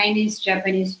like Chinese,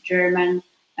 Japanese, German.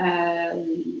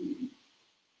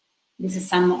 This is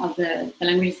some of the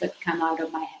languages that come out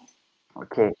of my head.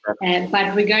 Okay.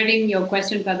 But regarding your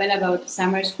question, Pavel, about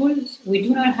summer schools, we do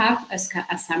not have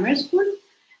a summer school,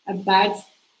 but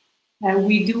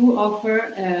we do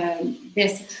offer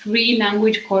these 3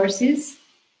 language courses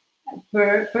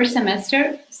per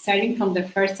semester. Starting from the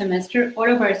first semester, all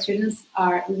of our students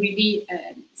are really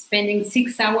spending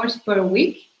 6 hours per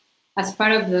week as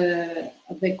part of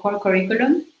the core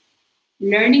curriculum,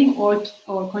 learning or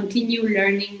continue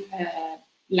learning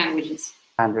languages.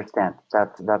 I understand.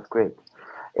 That's great.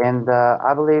 And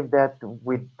I believe that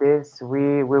with this,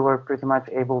 we were pretty much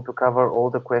able to cover all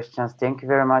the questions. Thank you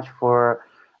very much for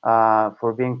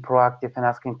being proactive and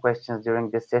asking questions during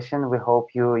this session. We hope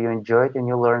you enjoyed and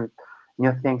you learned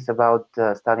new things about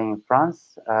studying in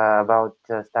France, about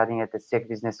studying at the ESSEC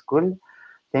Business School.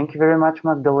 Thank you very much,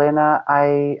 Magdalena.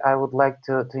 I would like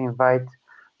to invite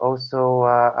also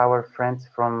our friends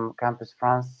from Campus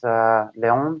France,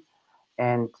 Leon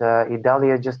and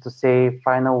Idalia, just to say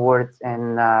final words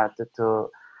and to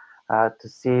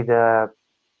see to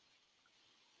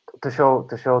show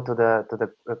to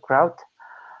the crowd.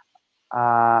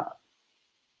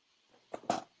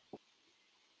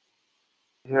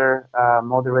 Here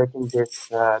moderating this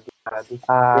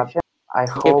session. I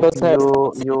hope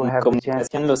you have the chance.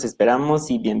 Los esperamos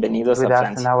y bienvenidos with a us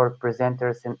Francia. and our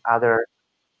presenters and other.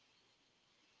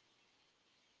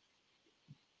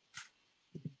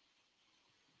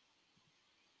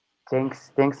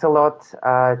 Thanks a lot.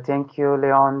 Thank you,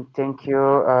 Leon. Thank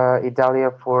you,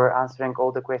 Idalia, for answering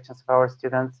all the questions of our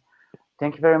students.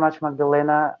 Thank you very much,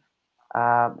 Magdalena.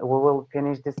 We will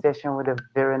finish this session with a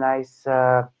very nice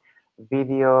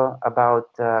video about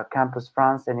Campus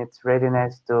France and its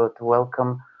readiness to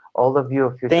welcome all of you,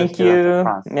 future students of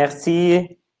France.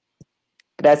 Merci.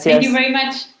 Gracias. Thank you very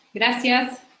much.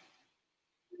 Gracias.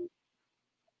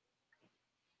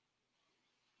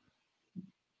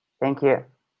 Thank you.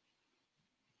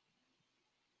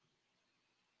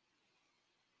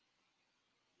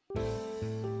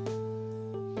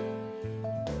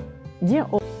 Dear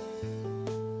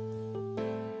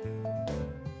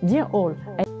all,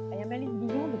 I am Alice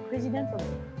Guillon, the president of.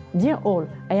 Dear all,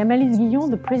 I am Alice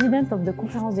Guillon, the president of the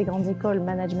Conférence des Grandes Écoles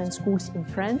Management Schools in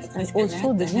France and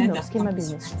also the dean of Schema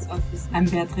Business School. I'm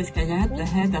Béatrice Kayat, the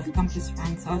head of Campus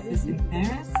France office in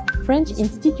Paris. French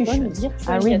institutions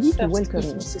are ready to welcome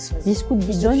you. This could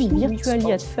be done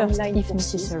virtually at first if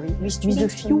necessary, with a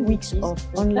few weeks of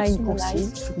online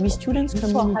courses, with students'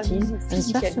 communities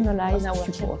and personalized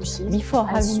support, before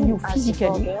having you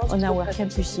physically on our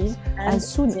campuses as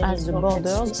soon as the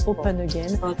borders open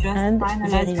again and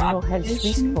there is no health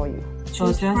risk for you. So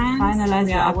just finalize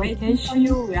your application.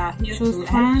 Choose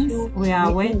France. We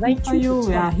are waiting for you.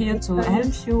 We are here to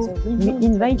help you. We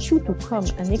invite you to come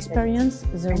and experience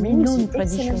the renowned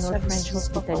traditional French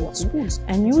hospitality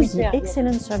and use the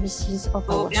excellent services of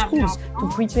our schools to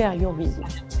prepare your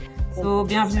visit. So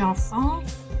bienvenue en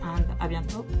France and à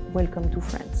bientôt. Welcome to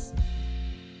France.